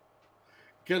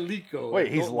 Kaliko.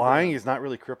 Wait, he's lying? He's not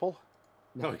really crippled?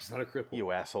 No, he's not a cripple.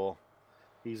 You asshole.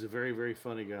 He's a very, very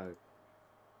funny guy.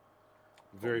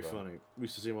 Very funny. We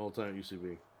used to see him all the time at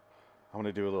UCB. I'm going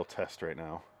to do a little test right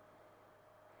now.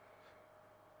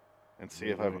 And see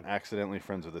if I'm accidentally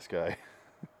friends with this guy.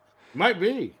 Might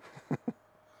be.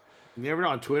 You never know,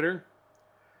 on Twitter?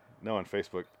 No, on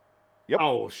Facebook. Yep.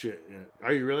 Oh shit! Yeah.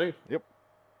 Are you really? Yep.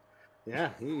 Yeah,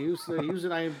 he was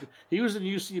in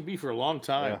UCB for a long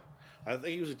time. Yeah. I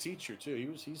think he was a teacher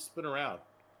too. He's been around.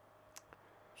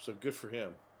 So good for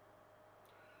him.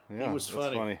 Yeah, he was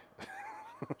funny.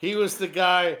 He was the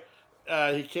guy.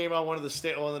 He came on one of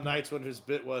the nights when his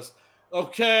bit was,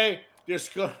 okay, there's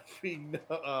gonna be no.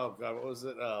 Oh God, what was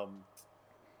it?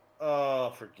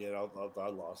 Forget. I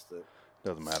lost it.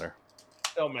 Doesn't matter.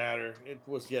 Don't matter. It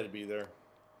was to be there.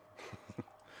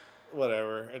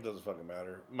 Whatever. It doesn't fucking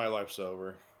matter. My life's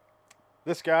over.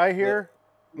 This guy here?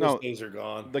 Those days are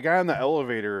gone. The guy on the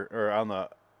elevator, or on the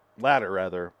ladder,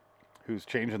 rather, who's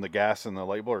changing the gas in the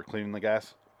light bulb, or cleaning the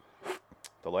gas,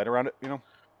 the light around it, in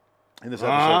this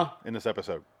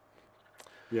episode.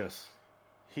 Yes.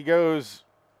 He goes,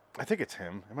 I think it's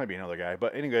him. It might be another guy.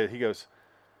 But anyway, he goes,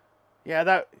 yeah,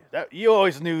 that you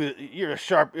always knew you're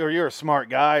a smart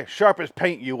guy. Sharp as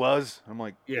paint you was. I'm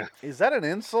like, yeah. Is that an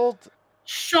insult?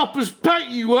 Sharp as paint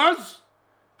you was?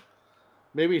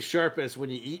 Maybe as sharp as when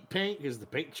you eat paint is the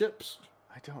paint chips.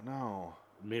 I don't know.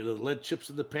 Made the lead chips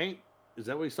in the paint. Is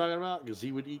that what he's talking about? Because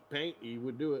he would eat paint, he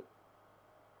would do it.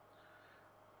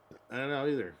 I don't know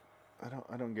either.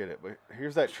 I don't get it. But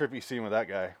here's that trippy scene with that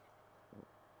guy.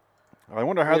 I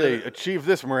wonder how they achieved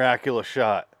this miraculous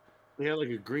shot. They had like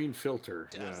a green filter.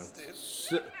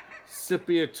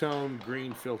 Sepia tone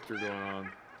green filter going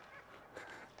on.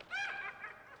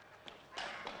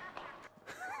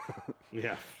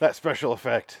 Yeah. That special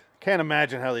effect. Can't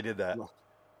imagine how they did that.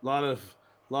 Lot of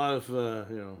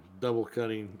double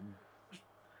cutting,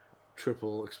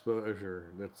 triple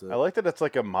exposure. I like that it's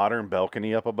like a modern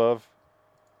balcony up above.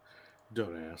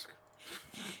 Don't ask.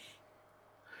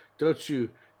 Don't you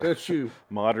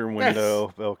modern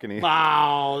window balcony.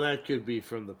 Wow, that could be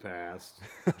from the past.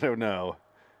 I don't know.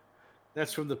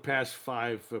 That's from the past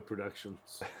 5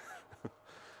 productions.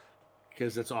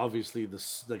 Because that's obviously the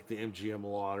MGM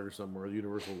lot or somewhere, the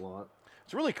Universal lot.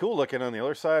 It's really cool looking on the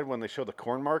other side when they show the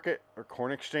corn market or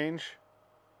corn exchange.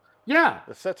 Yeah.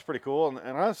 The set's pretty cool. And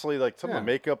honestly, like some of the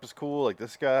makeup is cool, like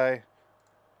this guy.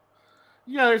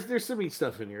 Yeah, there's some neat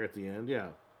stuff in here at the end, yeah.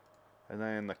 And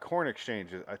then the corn exchange,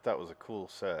 I thought was a cool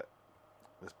set.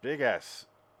 This big ass.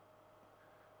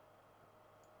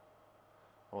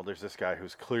 Well, there's this guy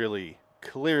who's clearly,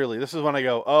 this is when I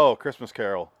go, oh, Christmas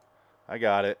Carol. I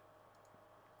got it.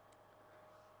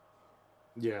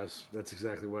 Yes, that's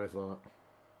exactly what I thought.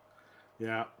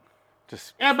 Yeah.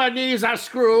 Just Ebenezer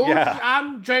Scrooge. Yeah.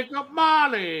 I'm Jacob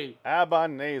Marley.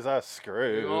 Ebenezer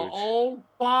Scrooge. Your old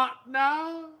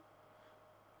partner.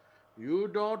 You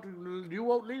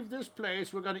won't leave this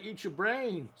place. We're gonna eat your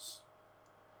brains.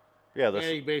 Yeah, And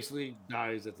he basically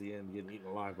dies at the end, getting eaten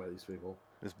alive by these people.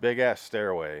 This big ass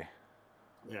stairway.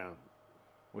 Yeah.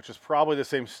 Which is probably the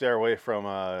same stairway from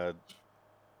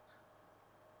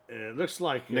It looks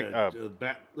like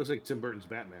looks like Tim Burton's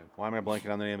Batman. Why am I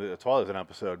blanking on the name of the Twilight Zone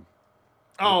episode?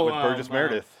 Oh, with Burgess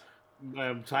Meredith.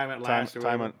 Time at Last.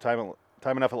 Time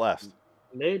Enough at Last.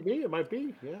 Maybe it might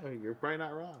be. Yeah, you're probably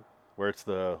not wrong. Where it's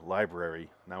the library.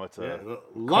 Now it's a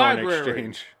library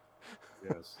exchange.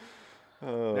 Yes.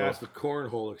 That's the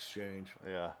cornhole exchange.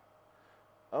 Yeah.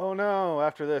 Oh no!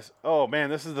 After this, oh man,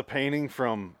 this is the painting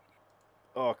from,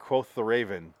 Quoth the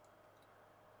Raven.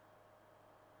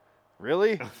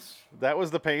 Really? That was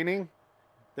the painting?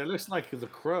 That looks like the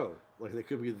Crow. Like they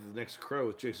could be the next Crow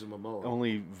with Jason Momoa.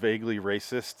 Only vaguely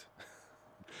racist.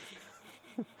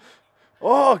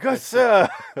 Oh, Gus! Oh,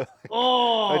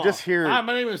 I just hear. Hi,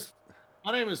 my name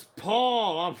is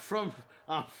Paul. I'm from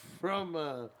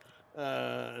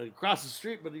across the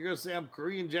street, but you're gonna say I'm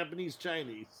Korean, Japanese,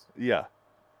 Chinese. Yeah.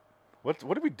 What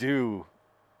did we do?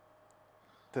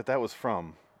 That was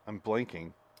from? I'm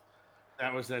blanking.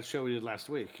 That was that show we did last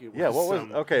week. What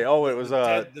was? Okay. Oh, it was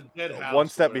the dead house, One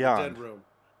Step Beyond. The dead room.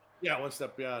 Yeah, One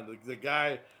Step Beyond. The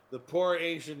guy, the poor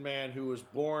Asian man who was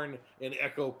born in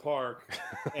Echo Park,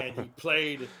 and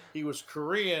he was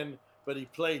Korean, but he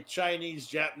played Chinese,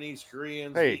 Japanese,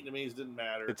 Koreans, Vietnamese, didn't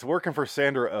matter. It's working for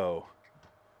Sandra Oh.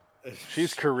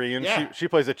 She's Korean. Yeah. She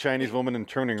plays a Chinese woman in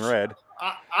Turning Red.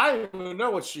 I don't even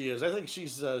know what she is. I think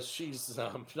she's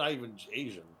not even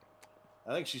Asian.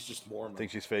 I think she's just Mormon.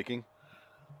 Think she's faking?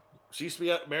 She used to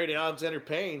be married to Alexander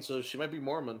Payne, so she might be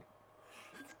Mormon.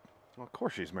 Well, of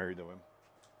course she's married to him.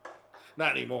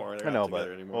 Not anymore. I know, but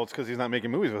well, it's because he's not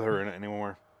making movies with her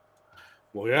anymore.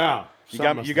 Well, yeah.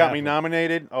 You got me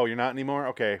nominated. Oh, you're not anymore.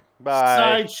 Okay, bye.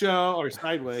 Sideshow or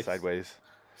Sideways.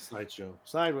 Sideshow.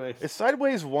 Sideways. Is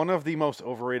Sideways one of the most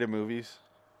overrated movies?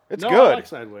 It's good. I like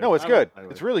Sideways. No, it's good.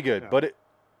 Like it's really good. Yeah. But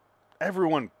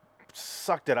everyone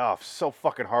sucked it off so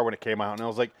fucking hard when it came out, and I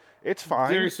was like, it's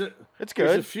fine. It's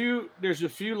good. There's a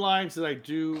few lines that I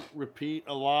do repeat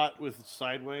a lot with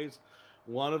Sideways.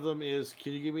 One of them is,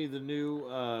 "Can you give me the new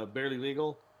Barely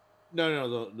Legal?"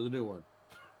 No, the new one.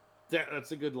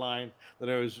 That's a good line that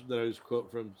I always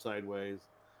quote from Sideways.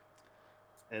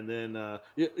 And then,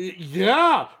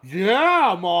 yeah,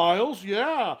 Miles,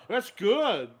 yeah, that's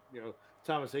good.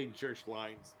 Thomas Hayden Church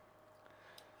lines.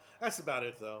 That's about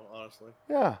it, though, honestly.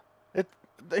 Yeah.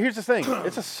 Here's the thing.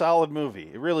 It's a solid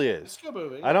movie. It really is. It's a good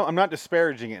movie. I'm not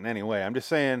disparaging it in any way. I'm just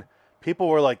saying people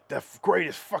were like, the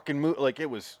greatest fucking movie. Like, it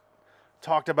was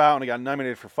talked about and it got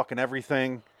nominated for fucking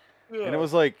everything. Yeah. And it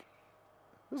was like,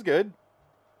 it was good.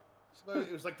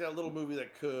 It was like that little movie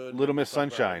that could. Little Miss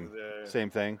Sunshine.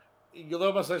 Same thing.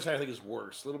 Little Miss Sunshine, I think, is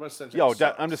worse. Little Miss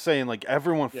Sunshine. I'm just saying, like,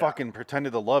 everyone fucking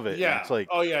pretended to love it. Yeah. It's like,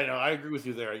 oh yeah, no, I agree with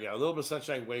you there. Yeah, Little Miss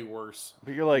Sunshine, way worse.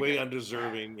 But you're like, way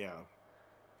undeserving. Yeah.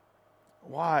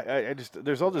 Why?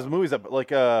 There's all these movies that,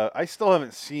 like, I still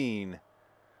haven't seen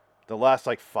the last,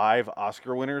 like, 5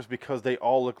 Oscar winners because they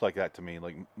all look like that to me.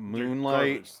 Like,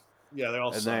 Moonlight. Yeah, they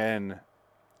all and suck. And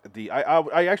then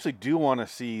I actually do want to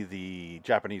see the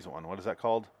Japanese one. What is that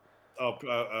called? Oh,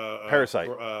 Parasite.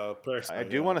 Parasite. I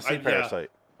do want to see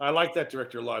Parasite. Yeah, I like that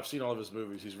director a lot. I've seen all of his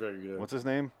movies. He's very good. What's his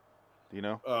name? Do you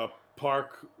know?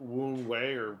 Park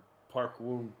Woon-wei or Park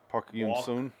Woon. Park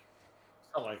Yoon-soon.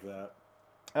 Something like that.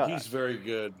 He's very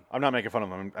good. I'm not making fun of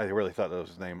him. I really thought that was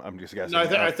his name. I'm just guessing. No,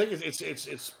 I think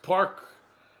it's Park.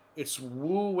 It's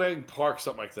Wu Wang Park,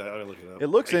 something like that. I look it up. It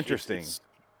looks interesting.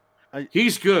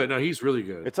 He's good. No, he's really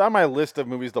good. It's on my list of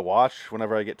movies to watch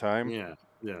whenever I get time. Yeah.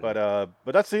 But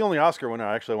that's the only Oscar winner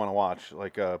I actually want to watch.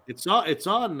 Like it is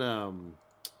on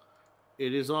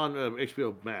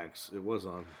HBO Max. It was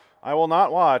on. I will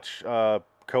not watch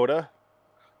Coda.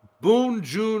 Boon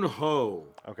Joon-ho.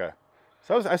 Okay.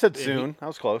 So I said soon. I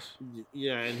was close.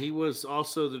 Yeah, and he was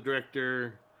also the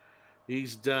director.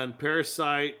 He's done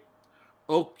Parasite,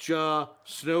 Okja,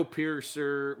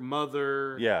 Snowpiercer,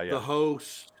 Mother, The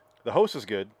Host. The Host is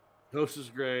good. Host is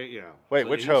great, yeah. Wait,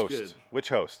 which host? Good. Which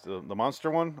host? The monster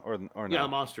one or no? Yeah, the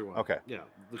monster one. Okay. Yeah,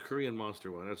 the Korean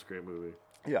monster one. That's a great movie.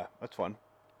 Yeah, that's fun.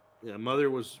 Yeah, Mother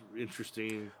was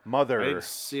interesting. Mother. I didn't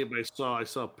see it, but I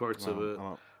saw parts of it.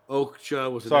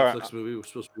 Okja was a Netflix movie. It was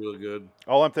supposed to be really good.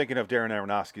 All I'm thinking of Darren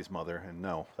Aronofsky's Mother, and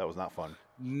no, that was not fun.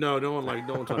 No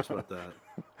one talks about that.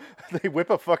 They whip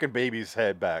a fucking baby's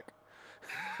head back.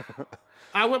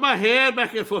 I whip my head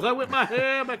back and forth.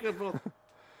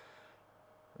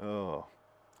 Oh.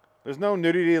 There's no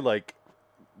nudity like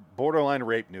borderline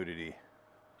rape nudity.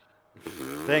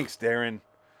 Thanks, Darren.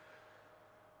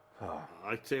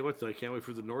 I tell you what, though, I can't wait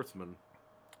for The Northman.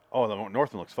 Oh, The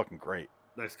Northman looks fucking great.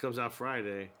 That comes out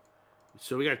Friday.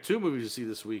 So we got 2 movies to see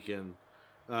this weekend.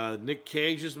 Nick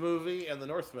Cage's movie and The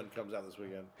Northman comes out this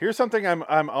weekend. Here's something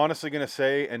I'm honestly going to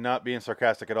say and not being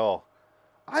sarcastic at all.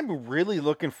 I'm really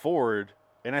looking forward,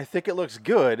 and I think it looks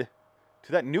good,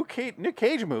 to that Nick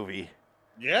Cage movie.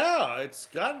 Yeah, it's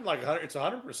gotten like 100. It's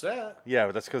 100%. Yeah,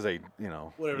 but that's because they, you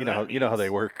know how they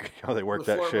work, Before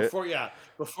that shit.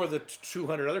 Before the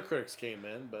 200 other critics came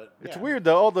in, but it's weird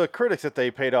though. All the critics that they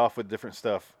paid off with different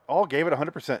stuff all gave it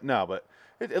 100%. No, but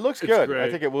it looks good. Great. I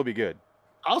think it will be good.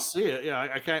 I'll see it. Yeah,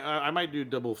 I might do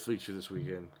double feature this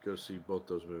weekend. Go see both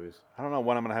those movies. I don't know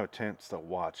when I'm gonna have a chance to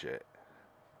watch it.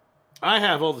 I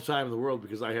have all the time in the world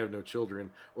because I have no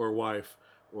children or wife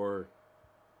or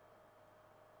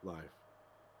life.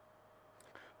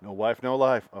 No wife, no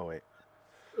life. Oh wait.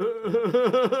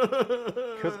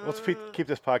 Let's keep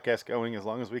this podcast going as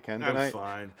long as we can tonight.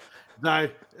 I'm fine. Die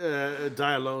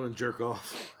alone and jerk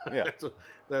off. Yeah.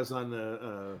 That's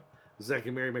on Zach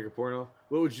and Mary Make a Porno.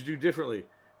 What would you do differently?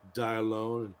 Die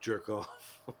alone and jerk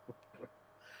off.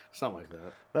 Something like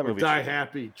that. That movie. Die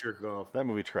happy, jerk off. That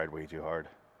movie tried way too hard.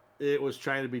 It was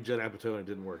trying to be Judd Apatow and it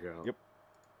didn't work out. Yep.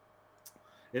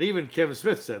 And even Kevin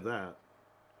Smith said that.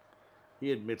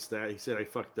 He admits that. He said, I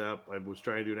fucked up. I was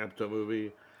trying to do an Apatow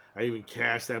movie. I even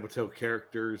cast Apatow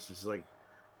characters. It's like,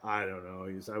 I don't know.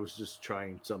 I was just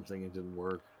trying something and it didn't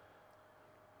work.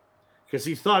 Because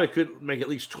he thought it could make at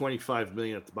least $25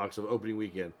 million at the box of opening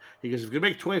weekend. He goes, if it could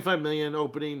make $25 million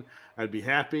opening, I'd be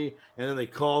happy. And then they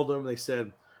called him. They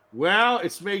said, well,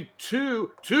 it's made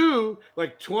two,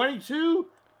 like 22?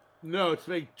 No, it's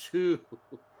made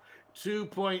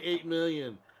 2.8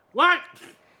 million. What?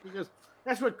 He goes,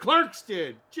 that's what Clerks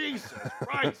did. Jesus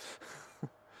Christ.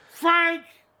 Frank!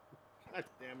 God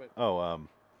damn it. Oh,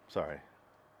 sorry.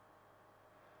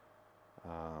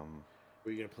 What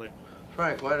are you going to play?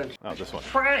 Frank, why don't you... Oh, this one.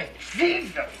 Frank,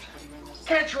 Jesus!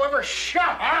 Can't you ever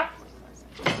shut up?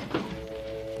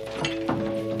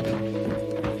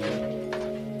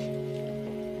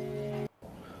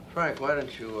 Frank, why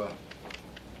don't you,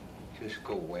 just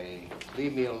go away?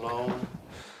 Leave me alone.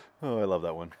 Oh, I love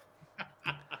that one.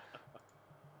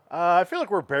 I feel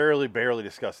like we're barely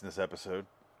discussing this episode.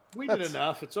 We did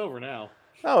enough. It's over now.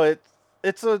 No,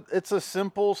 it's a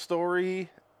simple story.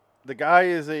 The guy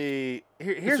is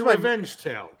here's a my revenge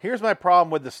tale. Here's my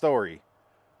problem with the story.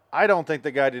 I don't think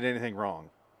the guy did anything wrong.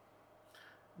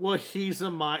 Well, he's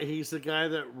the guy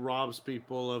that robs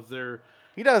people of their.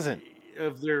 He doesn't.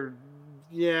 Of their.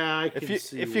 Yeah, I can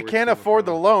see. If you can't afford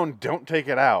the loan, don't take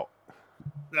it out.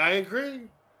 I agree.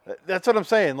 That's what I'm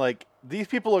saying. Like, these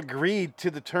people agreed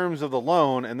to the terms of the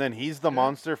loan, and then he's the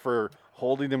monster for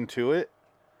holding them to it.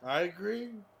 I agree.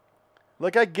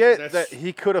 Like, I get that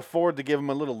he could afford to give him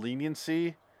a little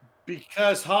leniency.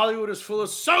 Because Hollywood is full of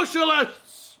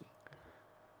socialists.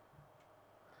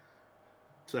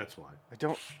 So that's why.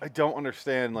 I don't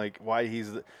understand, like, why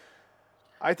he's...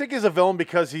 I think he's a villain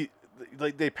because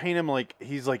they paint him like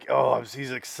he's like, oh,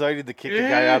 he's excited to kick the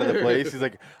guy out of the place. He's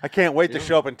like, I can't wait to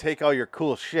show up and take all your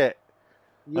cool shit.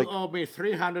 You owe me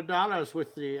 $300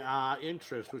 with the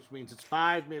interest, which means it's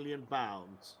 £5 million.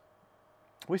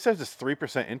 Well, he says it's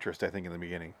 3% interest, I think, in the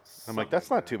beginning. I'm like, that's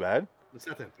not too bad. It's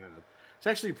not that bad. It's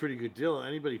actually a pretty good deal.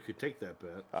 Anybody could take that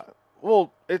bet.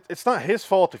 Well, it's not his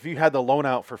fault if you had the loan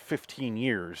out for 15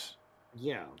 years.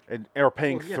 Yeah. And are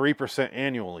paying 3%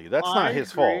 annually. That's not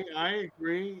his fault. I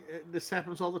agree. This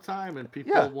happens all the time, and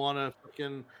people want to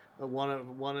fucking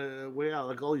want to way out.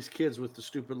 Like all these kids with the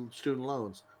stupid student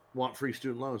loans want free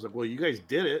student loans. Like, well, you guys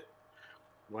did it.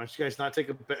 Why don't you guys not take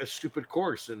a stupid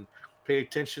course and pay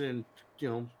attention and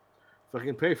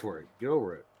fucking pay for it? Get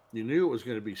over it. You knew it was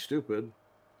going to be stupid.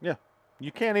 Yeah,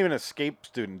 you can't even escape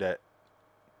student debt.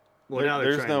 Well,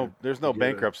 there's no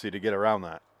bankruptcy to get around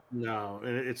that. No,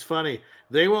 and it's funny.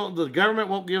 The government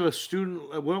won't give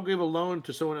a loan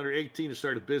to someone under 18 to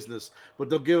start a business, but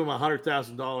they'll give them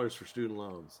 $100,000 for student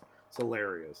loans. It's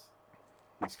hilarious.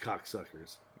 These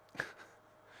cocksuckers.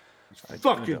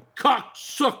 Fucking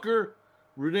cocksucker,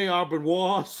 Rene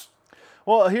Aubernois.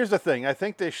 Well, here's the thing. I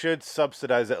think they should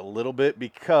subsidize it a little bit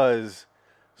because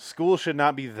school should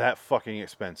not be that fucking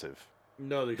expensive.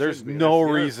 No, there's no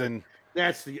reason.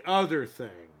 That's the other thing.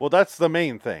 Well, that's the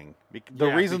main thing. The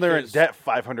reason they're in debt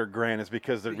 $500,000 is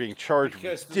because they're being charged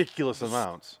ridiculous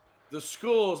amounts. The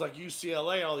schools like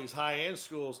UCLA, all these high-end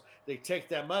schools, they take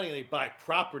that money and they buy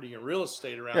property and real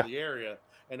estate around the area,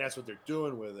 and that's what they're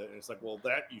doing with it. And it's like, well,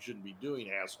 that you shouldn't be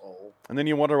doing, asshole. And then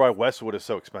you wonder why Westwood is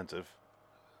so expensive.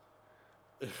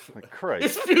 Like, Christ.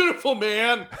 It's beautiful,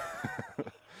 man. You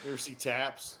ever see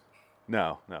Taps?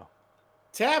 No.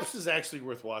 Taps is actually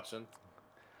worth watching.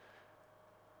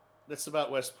 That's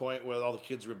about West Point, where all the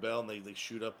kids rebel and they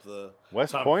shoot up the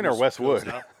West Tom Point or Cruise Westwood?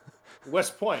 goes out.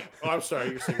 West Point. Oh, I'm sorry,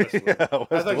 you're saying Westwood. Yeah, I thought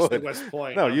you Westwood. said West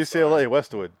Point. No, I'm UCLA, sorry.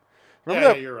 Westwood. Yeah,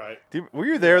 Remember that? you're right. Were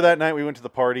you there that night we went to the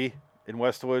party in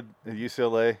Westwood at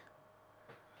UCLA?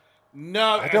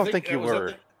 No, I don't think you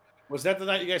were. Was that the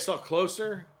night you guys saw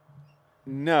Closer?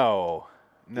 No.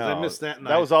 I missed that night.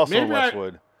 That was also in Maybe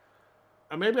Westwood.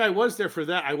 Maybe I was there for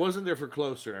that. I wasn't there for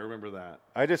Closer. I remember that.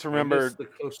 I just I remember missed the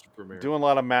Closer premiere. doing a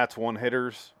lot of Matt's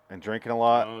one-hitters and drinking a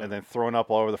lot and then throwing up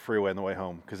all over the freeway on the way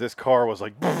home because this car was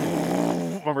like,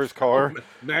 remember his car?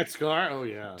 Matt's car? Oh,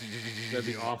 yeah. That'd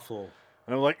be awful.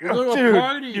 And I'm like, We're going to a dude,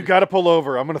 party. you got to pull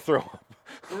over. I'm going to throw up.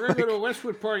 We're going to go to a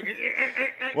Westwood party.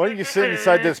 Why don't you sit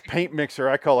inside this paint mixer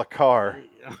I call a car?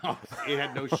 It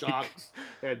had no shocks.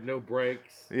 It had no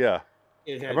brakes. Yeah.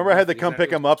 I remember I had to come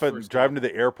pick him up and drive him to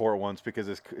the airport once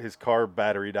because his car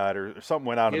battery died or something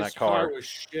went out in that car. His car was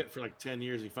shit for like 10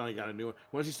 years. He finally got a new one.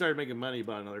 Once he started making money, he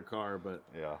bought another car. But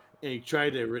yeah, and he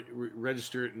tried to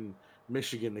register it in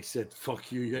Michigan. They said,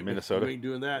 "Fuck you, Minnesota. You ain't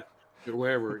doing that." Or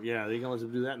wherever. Yeah, they ain't gonna let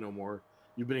him do that no more.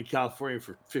 You've been in California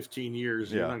for 15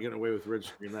 years. You're not getting away with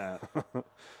registering that.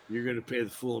 You're gonna pay the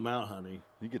full amount, honey.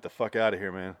 You get the fuck out of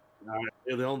here, man.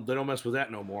 They don't mess with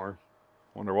that no more.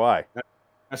 Wonder why.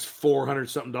 That's $400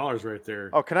 something right there.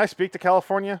 Oh, can I speak to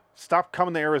California? Stop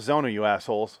coming to Arizona, you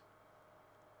assholes.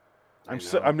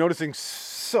 I'm noticing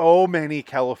so many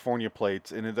California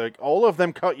plates, and it's like all of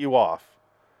them cut you off.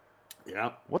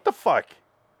 Yeah. What the fuck?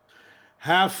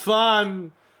 Have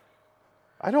fun.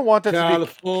 I don't want that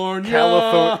California.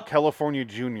 to be California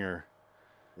Junior.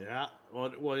 Yeah. Well,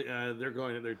 they're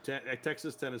going. They're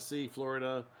Texas, Tennessee,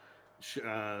 Florida.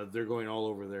 They're going all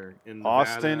over there. In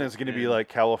Nevada, Austin is going to be like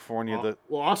California.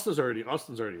 Austin's already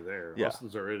there. Yeah.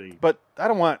 Austin's already. But I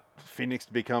don't want Phoenix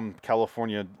to become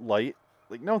California light.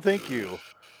 Like, no, thank you.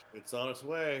 It's on its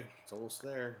way. It's almost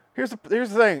there. Here's the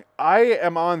thing. I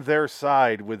am on their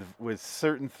side with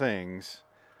certain things.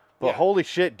 But holy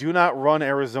shit, do not run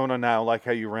Arizona now like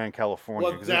how you ran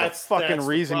California. Because there's a fucking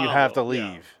reason you have to leave.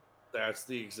 Yeah. That's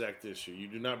the exact issue. You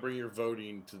do not bring your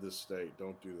voting to this state.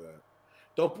 Don't do that.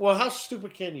 Well, how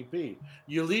stupid can you be?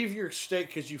 You leave your state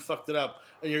because you fucked it up,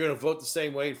 and you're going to vote the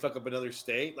same way and fuck up another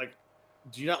state? Like,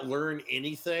 do you not learn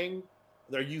anything?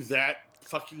 Are you that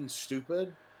fucking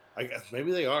stupid? I guess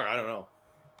maybe they are. I don't know.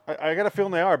 I got a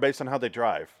feeling they are based on how they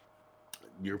drive.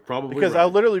 You're probably because right.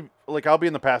 I'll be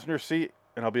in the passenger seat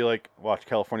and I'll be like, watch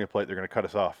California plate, they're going to cut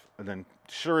us off, and then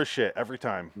sure as shit every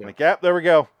time, like, yep, there we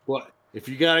go. Well, if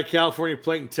you got a California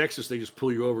plate in Texas, they just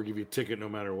pull you over, give you a ticket no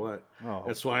matter what. Oh.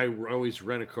 That's why I always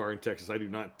rent a car in Texas. I do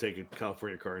not take a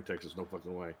California car in Texas. No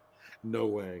fucking way. No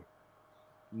way.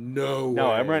 No way.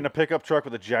 No, I'm renting a pickup truck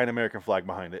with a giant American flag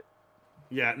behind it.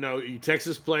 Yeah, no,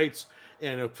 Texas plates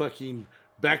and a fucking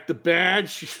back the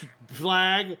badge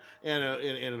flag and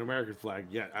an American flag.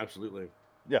 Yeah, absolutely.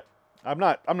 Yeah, I'm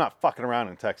not fucking around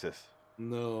in Texas.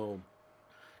 No.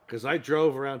 Because I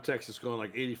drove around Texas going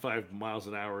like 85 miles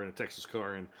an hour in a Texas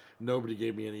car, and nobody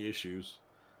gave me any issues.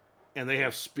 And they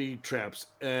have speed traps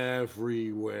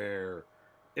everywhere.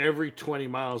 Every 20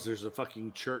 miles, there's a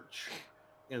fucking church,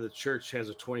 and the church has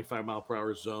a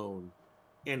 25-mile-per-hour zone.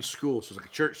 And school. So it's like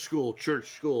a church,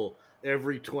 school,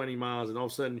 every 20 miles. And all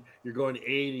of a sudden, you're going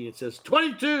 80, and it says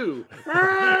 22!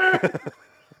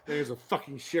 There's a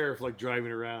fucking sheriff, like,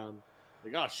 driving around.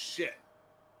 Like, oh, shit.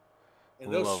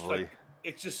 And those, lovely. like,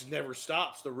 it just never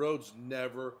stops. The roads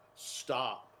never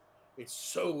stop. It's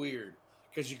so weird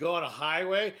because you go on a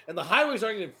highway and the highways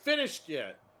aren't even finished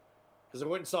yet. Because I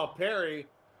went and saw Perry.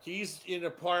 He's in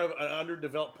an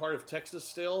underdeveloped part of Texas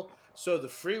still. So the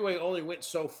freeway only went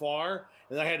so far.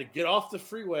 And I had to get off the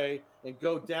freeway and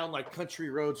go down like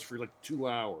country roads for like 2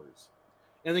 hours.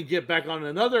 And then get back on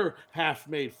another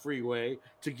half-made freeway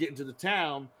to get into the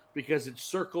town because it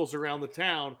circles around the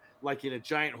town like in a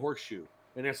giant horseshoe.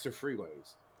 And that's their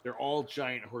freeways. They're all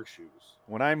giant horseshoes.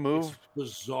 When I moved, it's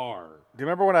bizarre. Do you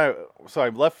remember when I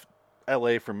left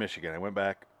LA from Michigan? I went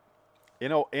back.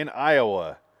 In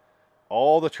Iowa,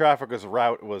 all the traffic was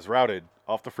routed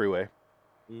off the freeway.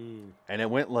 And it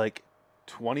went like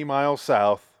 20 miles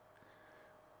south,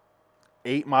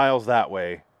 8 miles that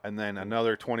way, and then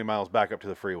another 20 miles back up to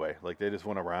the freeway. Like, they just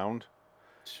went around.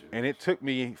 Jeez. And it took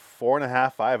me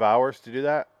 4.5, 5 hours to do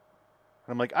that.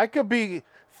 And I'm like, I could be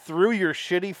through your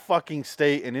shitty fucking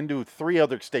state and into 3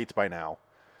 other states by now.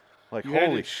 Like,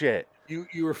 holy shit.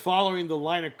 You were following the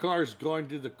line of cars going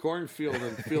to the cornfield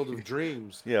and Field of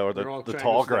Dreams. Yeah, or They're all the trying to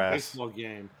tall go to that grass. baseball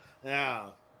game. Yeah.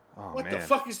 Oh, What man. the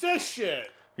fuck is this shit?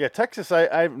 Yeah, Texas,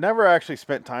 I've never actually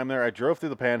spent time there. I drove through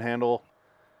the Panhandle,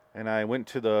 and I went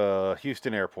to the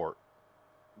Houston airport.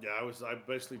 Yeah, I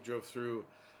basically drove through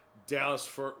Dallas,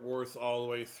 Fort Worth, all the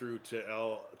way through to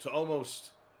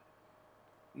almost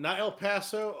not El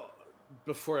Paso,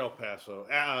 before El Paso.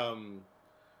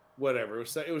 Whatever.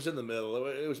 It was in the middle.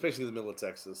 It was basically the middle of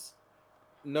Texas.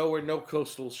 Nowhere, no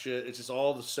coastal shit. It's just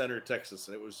all the center of Texas,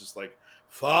 and it was just like,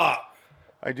 fuck.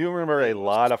 I do remember a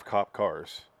lot of cop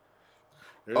cars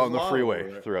There's on a the lot freeway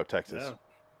over there. throughout Texas. Yeah.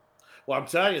 Well, I'm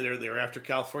telling you, they're after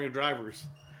California drivers.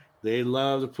 They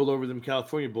love to pull over them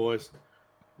California boys.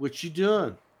 What you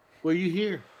doing? What are you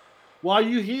here? Why are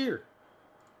you here?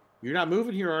 You're not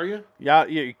moving here, are you? Yeah,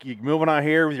 you moving out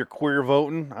here with your queer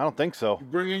voting? I don't think so. You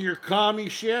bring in your commie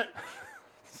shit?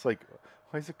 It's like,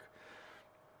 why is it?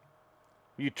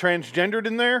 You transgendered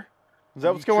in there? Is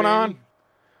that what's going on?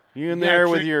 You in there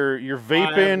with your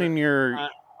vaping and your...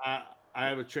 I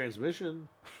have a transmission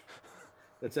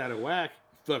that's out of whack.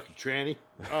 Fucking tranny.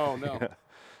 Oh, no.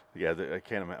 Yeah, I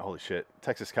can't imagine. Holy shit.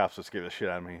 Texas cops will scare the shit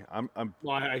out of me.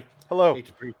 Well, I Hello. hate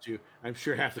to preach to you. I'm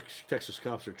sure half the Texas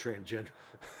cops are transgender.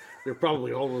 They're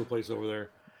probably all over the place over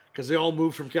there because they all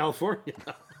moved from California.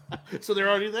 So they're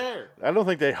already there. I don't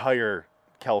think they hire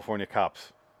California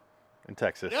cops in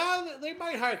Texas. Yeah, they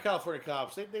might hire California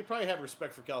cops. They probably have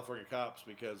respect for California cops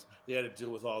because they had to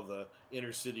deal with all the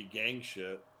inner city gang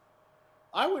shit.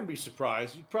 I wouldn't be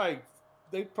surprised.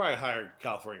 They'd probably hire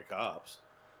California cops.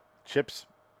 Chips.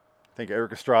 I think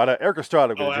Eric Estrada. Eric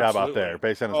Estrada got a job out there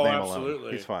based on his name absolutely.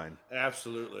 alone. He's fine.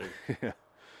 Absolutely.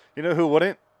 You know who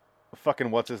wouldn't?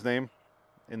 Fucking what's his name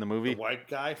in the movie? The white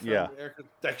guy from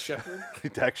Dax Shepard.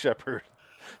 Dax Shepard.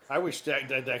 I wish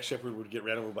Dax Shepard would get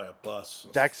ran over by a bus.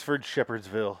 Daxford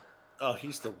Shepherdsville. Oh,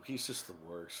 he's just the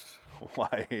worst.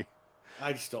 Why?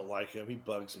 I just don't like him. He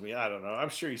bugs me. I don't know. I'm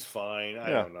sure he's fine. I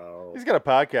don't know. He's got a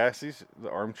podcast. He's the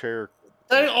armchair.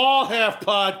 They all have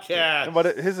podcasts.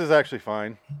 But his is actually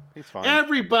fine. He's fine.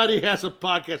 Everybody has a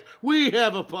podcast. We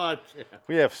have a podcast.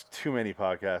 We have too many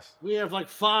podcasts. We have like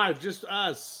 5, just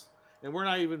us. And we're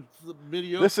not even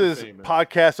mediocre. This is famous.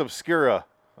 Podcast Obscura.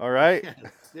 All right?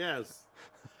 Yes.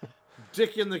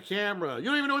 Dick in the camera. You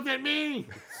don't even know what that means.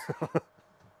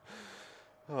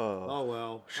 Oh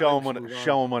well. Show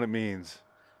them what it means.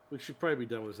 We should probably be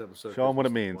done with this episode. Show them what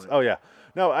it means. Oh yeah.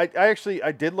 No, I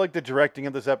did like the directing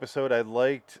of this episode. I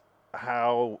liked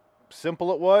how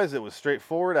simple it was. It was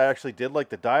straightforward. I actually did like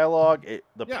the dialogue.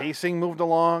 The pacing moved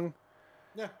along.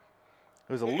 Yeah.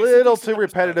 It was a little too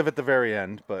repetitive at the very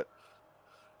end, but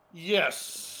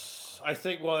yes, I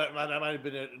think. Well, that might have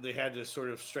been it. They had to sort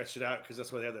of stretch it out because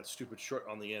that's why they had that stupid short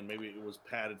on the end. Maybe it was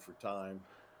padded for time.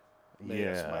 Maybe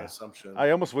that's my assumption. I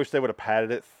almost wish they would have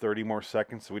padded it 30 more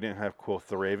seconds so we didn't have Quoth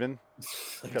the Raven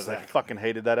because I fucking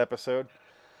hated that episode.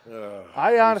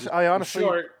 I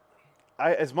honestly,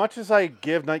 as much as I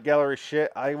give Night Gallery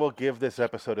shit, I will give this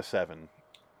episode a 7.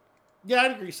 Yeah,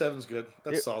 I'd agree. 7's good.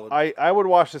 That's solid. I would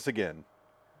watch this again.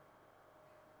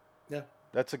 Yeah.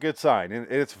 That's a good sign. And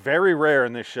it's very rare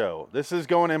in this show. This is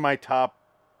going in my top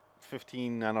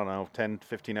 15, I don't know, 10,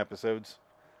 15 episodes.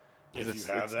 If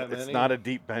you have that many. It's not a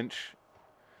deep bench.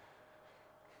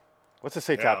 What's it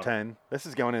say, top 10? This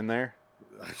is going in there.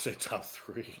 I'd say top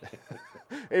 3.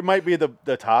 It might be the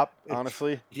top,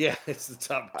 honestly. Yeah, it's the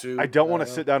top 2. I don't want to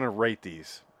sit down and rate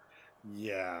these.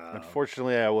 Yeah.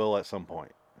 Unfortunately, I will at some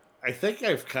point. I think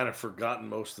I've kind of forgotten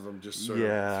most of them just sort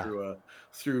of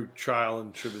through trial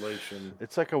and tribulation.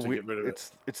 It's like a weird.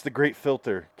 It's the great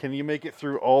filter. Can you make it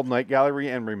through all Night Gallery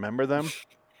and remember them?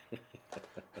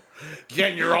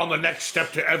 Again, you're on the next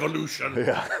step to evolution.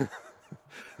 Yeah.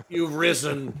 You've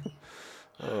risen.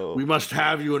 Oh. We must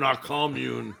have you in our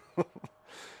commune.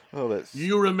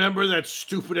 You remember that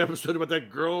stupid episode about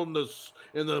that girl in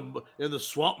the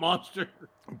swamp monster?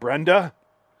 Brenda,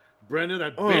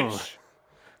 that bitch.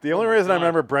 The only reason I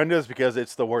remember Brenda is because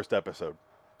it's the worst episode.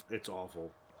 It's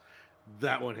awful.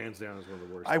 That one, hands down, is one of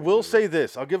the worst. I will say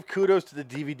this. I'll give kudos to the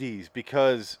DVDs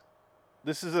because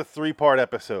this is a 3-part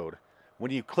episode. When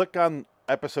you click on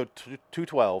episode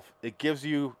 212, it gives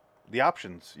you the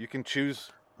options. You can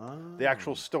choose the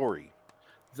actual story.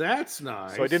 That's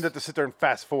nice. So I didn't have to sit there and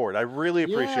fast forward. I really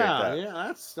appreciate that. Yeah,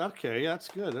 that's okay. That's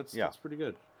good. That's pretty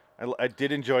good. I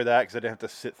did enjoy that because I didn't have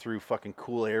to sit through fucking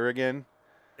Cool Air again.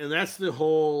 And that's the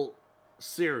whole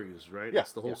series, right? Yeah.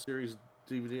 That's the whole series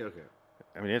DVD? Okay.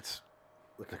 I mean, it's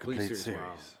the complete series.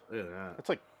 Wow. Yeah. It's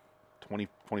like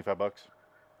 $20-$25.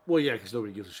 Well, yeah, because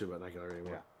nobody gives a shit about Night Gallery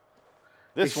anymore. Yeah.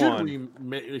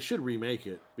 They should remake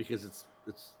it because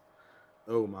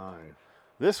Oh my!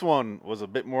 This one was a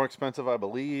bit more expensive, I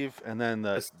believe, and then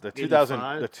the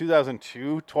 85?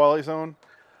 2002 Twilight Zone,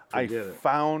 Forget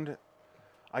it.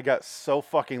 I got so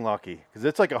fucking lucky because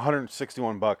it's like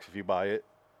 $161 if you buy it,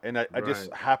 and I just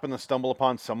Right. happened to stumble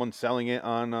upon someone selling it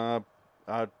on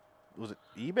was it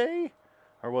eBay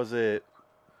or was it?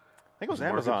 I think it was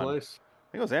Amazon. Marketplace?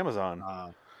 I think it was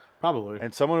Amazon. Probably.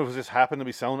 And someone was just happened to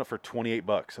be selling it for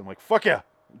 $28. I'm like, fuck yeah!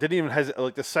 Didn't even hesitate.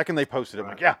 Like the second they posted it, I'm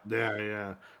like, yeah,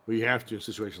 Yeah. Well, you have to in a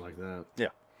situation like that. yeah.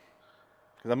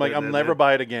 Because I'm like, I'll never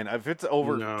buy it again. If it's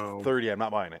over 30, I'm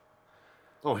not buying it.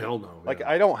 Oh hell no! Like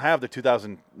I don't have the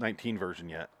 2019 version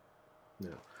yet. Yeah.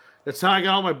 That's how I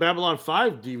got all my Babylon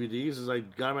 5 DVDs. Is I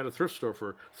got them at a thrift store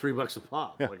for $3 a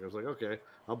pop. Yeah. Like I was like, okay,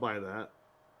 I'll buy that.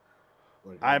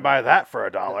 Like, I buy that for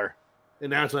 $1.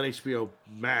 And now it's on HBO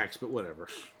Max, but whatever.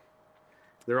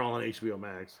 They're all on HBO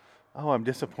Max. Oh, I'm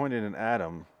disappointed in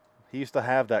Adam. He used to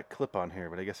have that clip on here,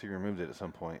 but I guess he removed it at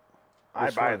some point. Which I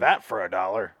buy one? that for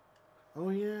 $1. Oh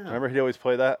yeah. Remember he'd always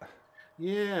play that?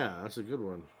 Yeah, that's a good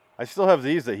one. I still have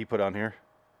these that he put on here.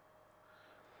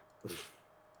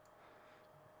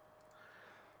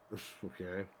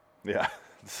 Okay. Yeah.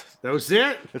 That was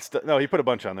it? No, he put a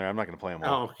bunch on there. I'm not going to play them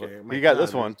all. Oh, okay. But you got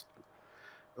this one.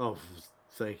 Oh,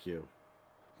 thank you.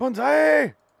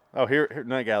 Bonsai! Oh, here,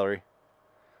 Night Gallery.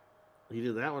 He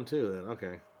did that one too then.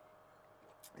 Okay.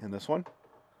 And this one.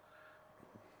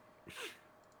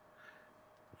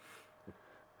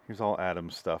 Here's all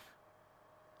Adam's stuff.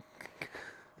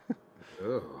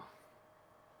 Ugh.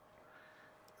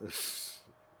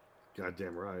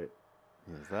 Goddamn right.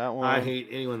 Here's that one. I hate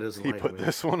anyone that doesn't He like put me.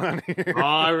 this one on here. Oh,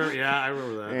 I remember. Yeah, I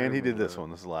remember that. And he did this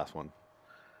one. This is the last one.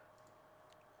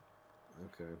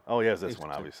 Okay. Oh, he has this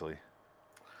one, obviously.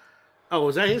 Oh,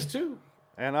 was that his too?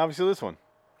 And obviously this one.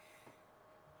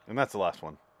 And that's the last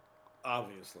one.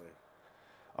 Obviously.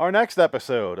 Our next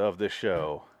episode of this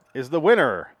show is the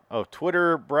winner of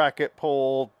Twitter bracket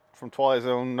poll from Twilight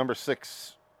Zone number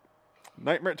 6,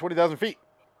 Nightmare at 20,000 Feet.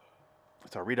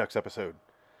 It's our Redux episode.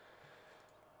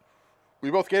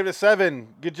 We both gave it a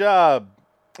 7. Good job.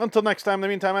 Until next time, in the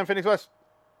meantime, I'm Phoenix West.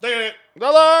 So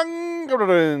long.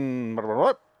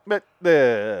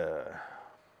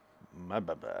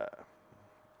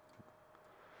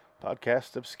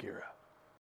 Podcast Obscura.